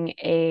launching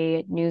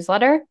a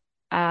newsletter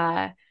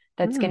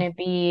that's Mm, going to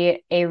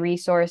be a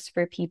resource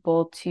for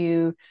people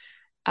to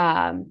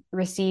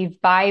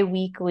receive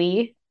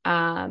bi-weekly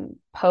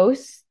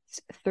posts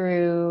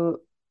through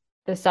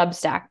the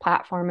Substack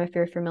platform, if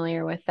you're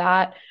familiar with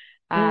that.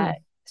 Uh, mm,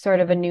 Sort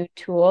of a mhm. new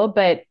tool,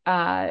 but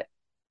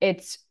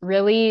it's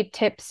really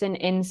tips and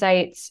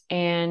insights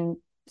and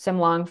some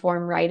long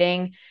form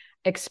writing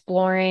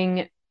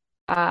exploring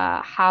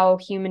how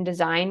human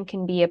design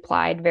can be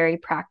applied very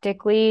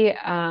practically.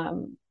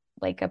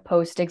 Like a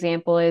post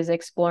example is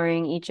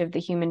exploring each of the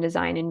human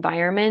design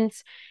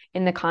environments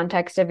in the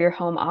context of your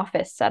home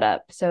office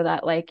setup so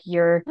that like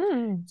you're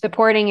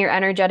supporting your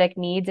energetic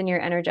needs and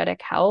your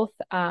energetic health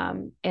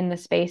in the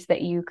space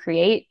that you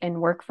create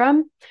and work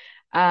from.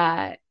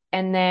 And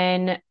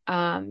then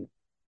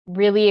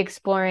really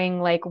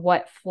exploring like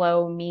what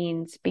flow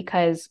means,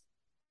 because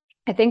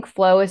I think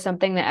flow is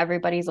something that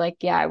everybody's like,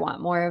 yeah, I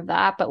want more of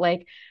that. But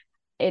like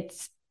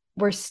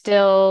we're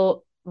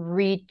still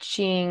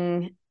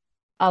reaching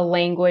a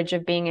language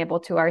of being able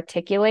to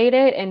articulate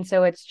it. And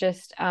so it's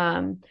just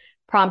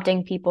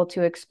prompting people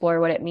to explore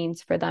what it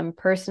means for them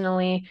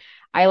personally.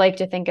 I like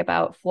to think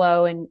about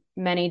flow in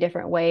many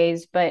different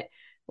ways, but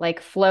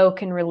like flow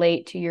can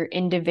relate to your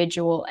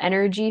individual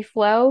energy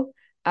flow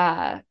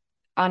on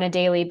a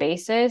daily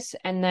basis.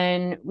 And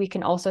then we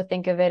can also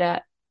think of it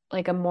at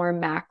like a more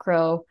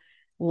macro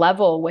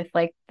level with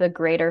like the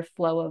greater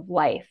flow of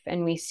life.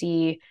 And we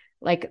see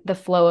like the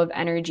flow of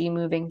energy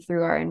moving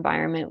through our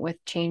environment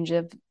with change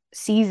of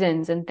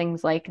seasons and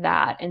things like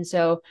that. And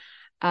so,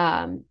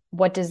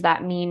 what does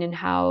that mean and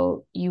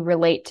how you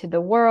relate to the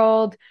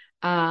world?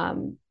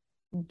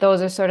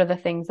 Those are sort of the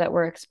things that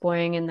we're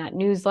exploring in that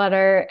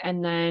newsletter.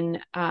 And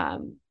then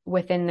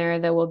within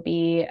there will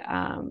be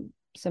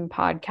some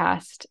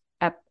podcast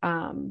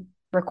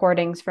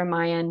recordings from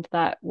my end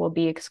that will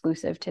be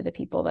exclusive to the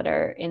people that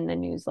are in the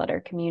newsletter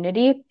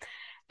community.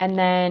 And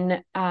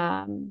then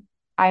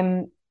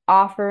I'm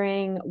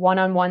offering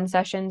one-on-one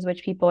sessions,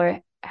 which people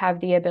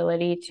have the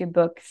ability to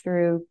book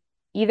through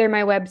either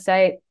my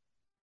website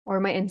or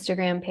my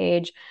Instagram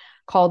page,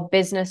 called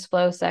Business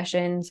Flow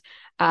Sessions,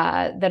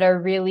 that are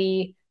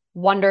really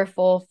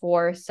wonderful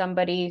for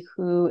somebody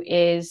who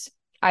is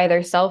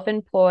either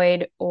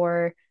self-employed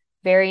or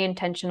very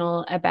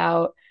intentional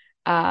about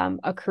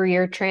a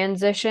career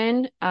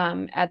transition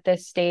at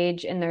this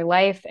stage in their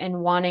life and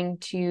wanting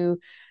to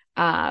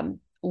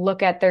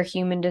look at their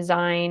human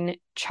design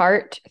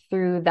chart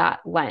through that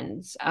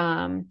lens.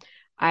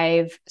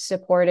 I've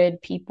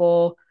supported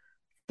people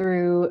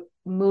through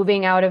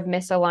moving out of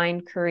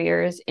misaligned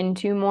careers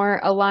into more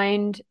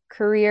aligned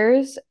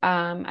careers.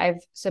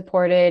 I've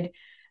supported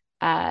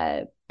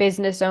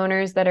business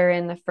owners that are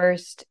in the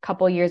first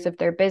couple years of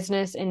their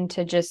business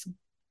into just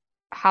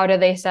how do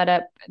they set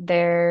up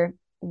their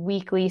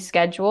weekly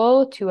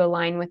schedule to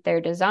align with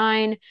their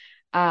design,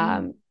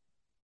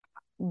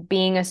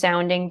 being a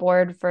sounding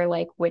board for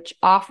like which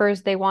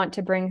offers they want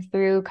to bring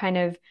through. Kind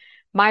of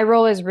my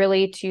role is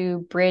really to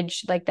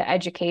bridge like the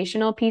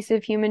educational piece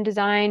of human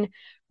design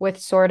with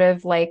sort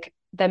of like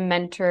the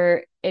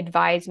mentor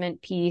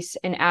advisement piece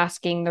and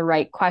asking the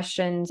right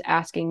questions,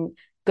 asking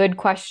good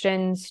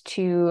questions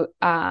to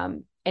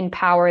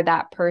empower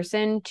that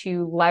person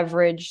to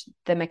leverage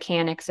the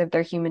mechanics of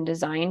their human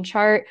design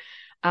chart,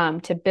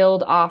 to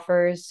build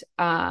offers,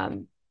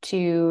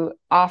 to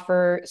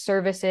offer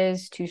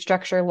services, to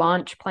structure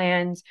launch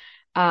plans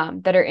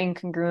that are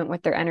incongruent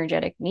with their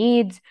energetic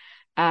needs.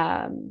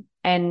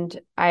 And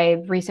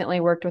I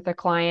recently worked with a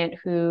client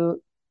who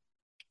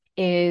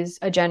is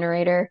a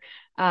generator,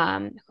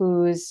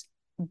 who's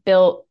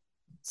built,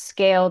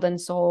 scaled, and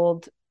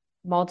sold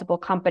multiple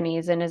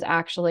companies and is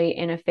actually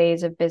in a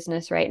phase of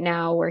business right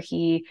now where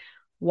he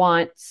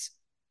wants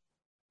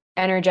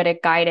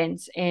energetic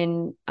guidance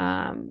in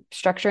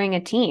structuring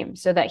a team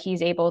so that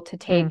he's able to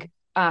take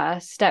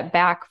a step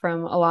back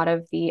from a lot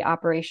of the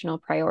operational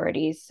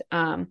priorities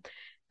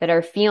that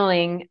are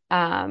feeling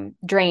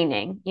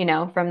draining,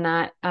 from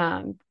that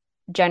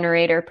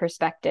generator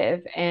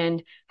perspective.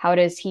 And how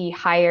does he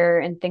hire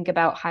and think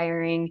about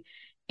hiring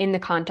in the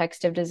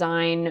context of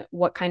design?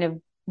 What kind of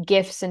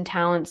gifts and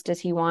talents does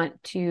he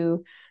want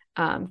to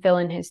fill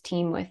in his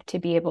team with to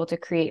be able to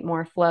create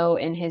more flow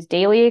in his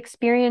daily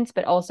experience,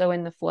 but also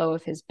in the flow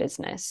of his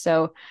business?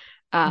 So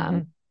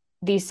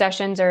these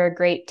sessions are a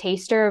great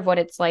taster of what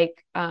it's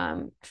like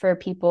for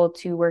people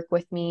to work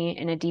with me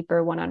in a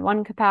deeper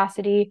one-on-one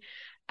capacity.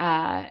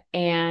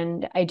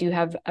 And I do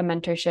have a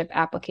mentorship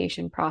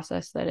application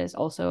process that is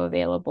also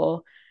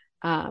available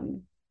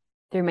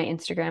through my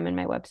Instagram and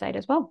my website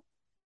as well.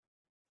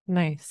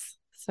 Nice.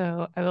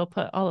 So I will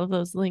put all of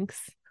those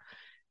links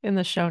in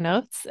the show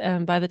notes.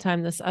 And by the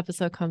time this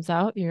episode comes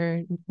out,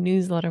 your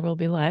newsletter will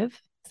be live.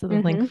 So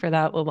the link for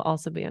that will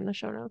also be in the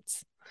show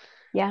notes.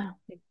 Yeah.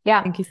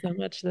 Thank you so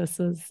much. This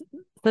was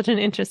such an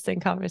interesting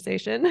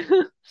conversation.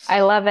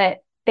 I love it.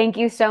 Thank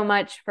you so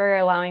much for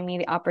allowing me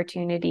the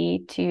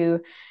opportunity to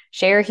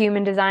share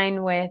human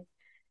design with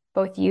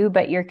both you,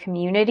 but your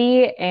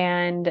community.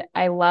 And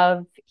I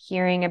love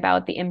hearing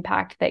about the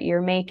impact that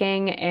you're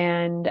making.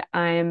 And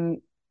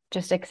I'm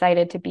just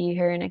excited to be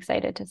here and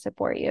excited to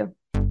support you.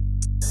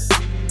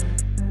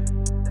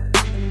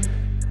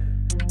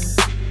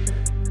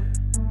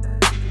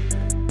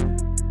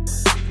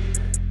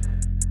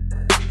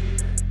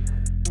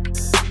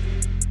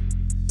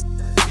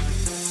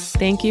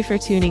 Thank you for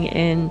tuning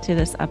in to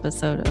this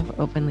episode of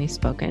Openly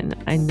Spoken.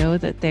 I know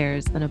that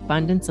there's an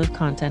abundance of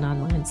content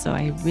online, so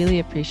I really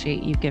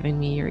appreciate you giving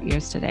me your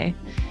ears today.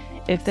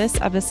 If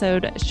this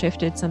episode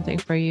shifted something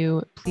for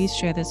you, please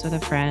share this with a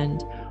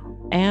friend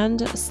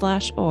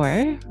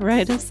and/or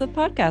write us a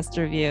podcast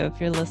review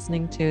if you're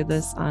listening to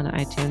this on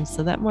iTunes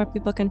so that more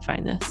people can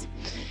find this.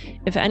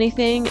 If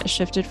anything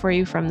shifted for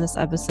you from this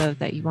episode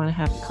that you want to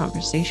have a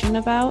conversation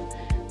about,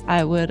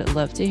 I would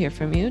love to hear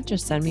from you.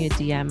 Just send me a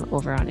DM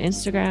over on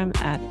Instagram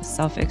at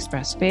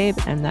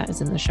selfexpressbabe, and that is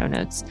in the show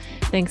notes.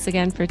 Thanks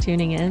again for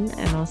tuning in,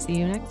 and I'll see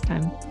you next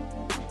time.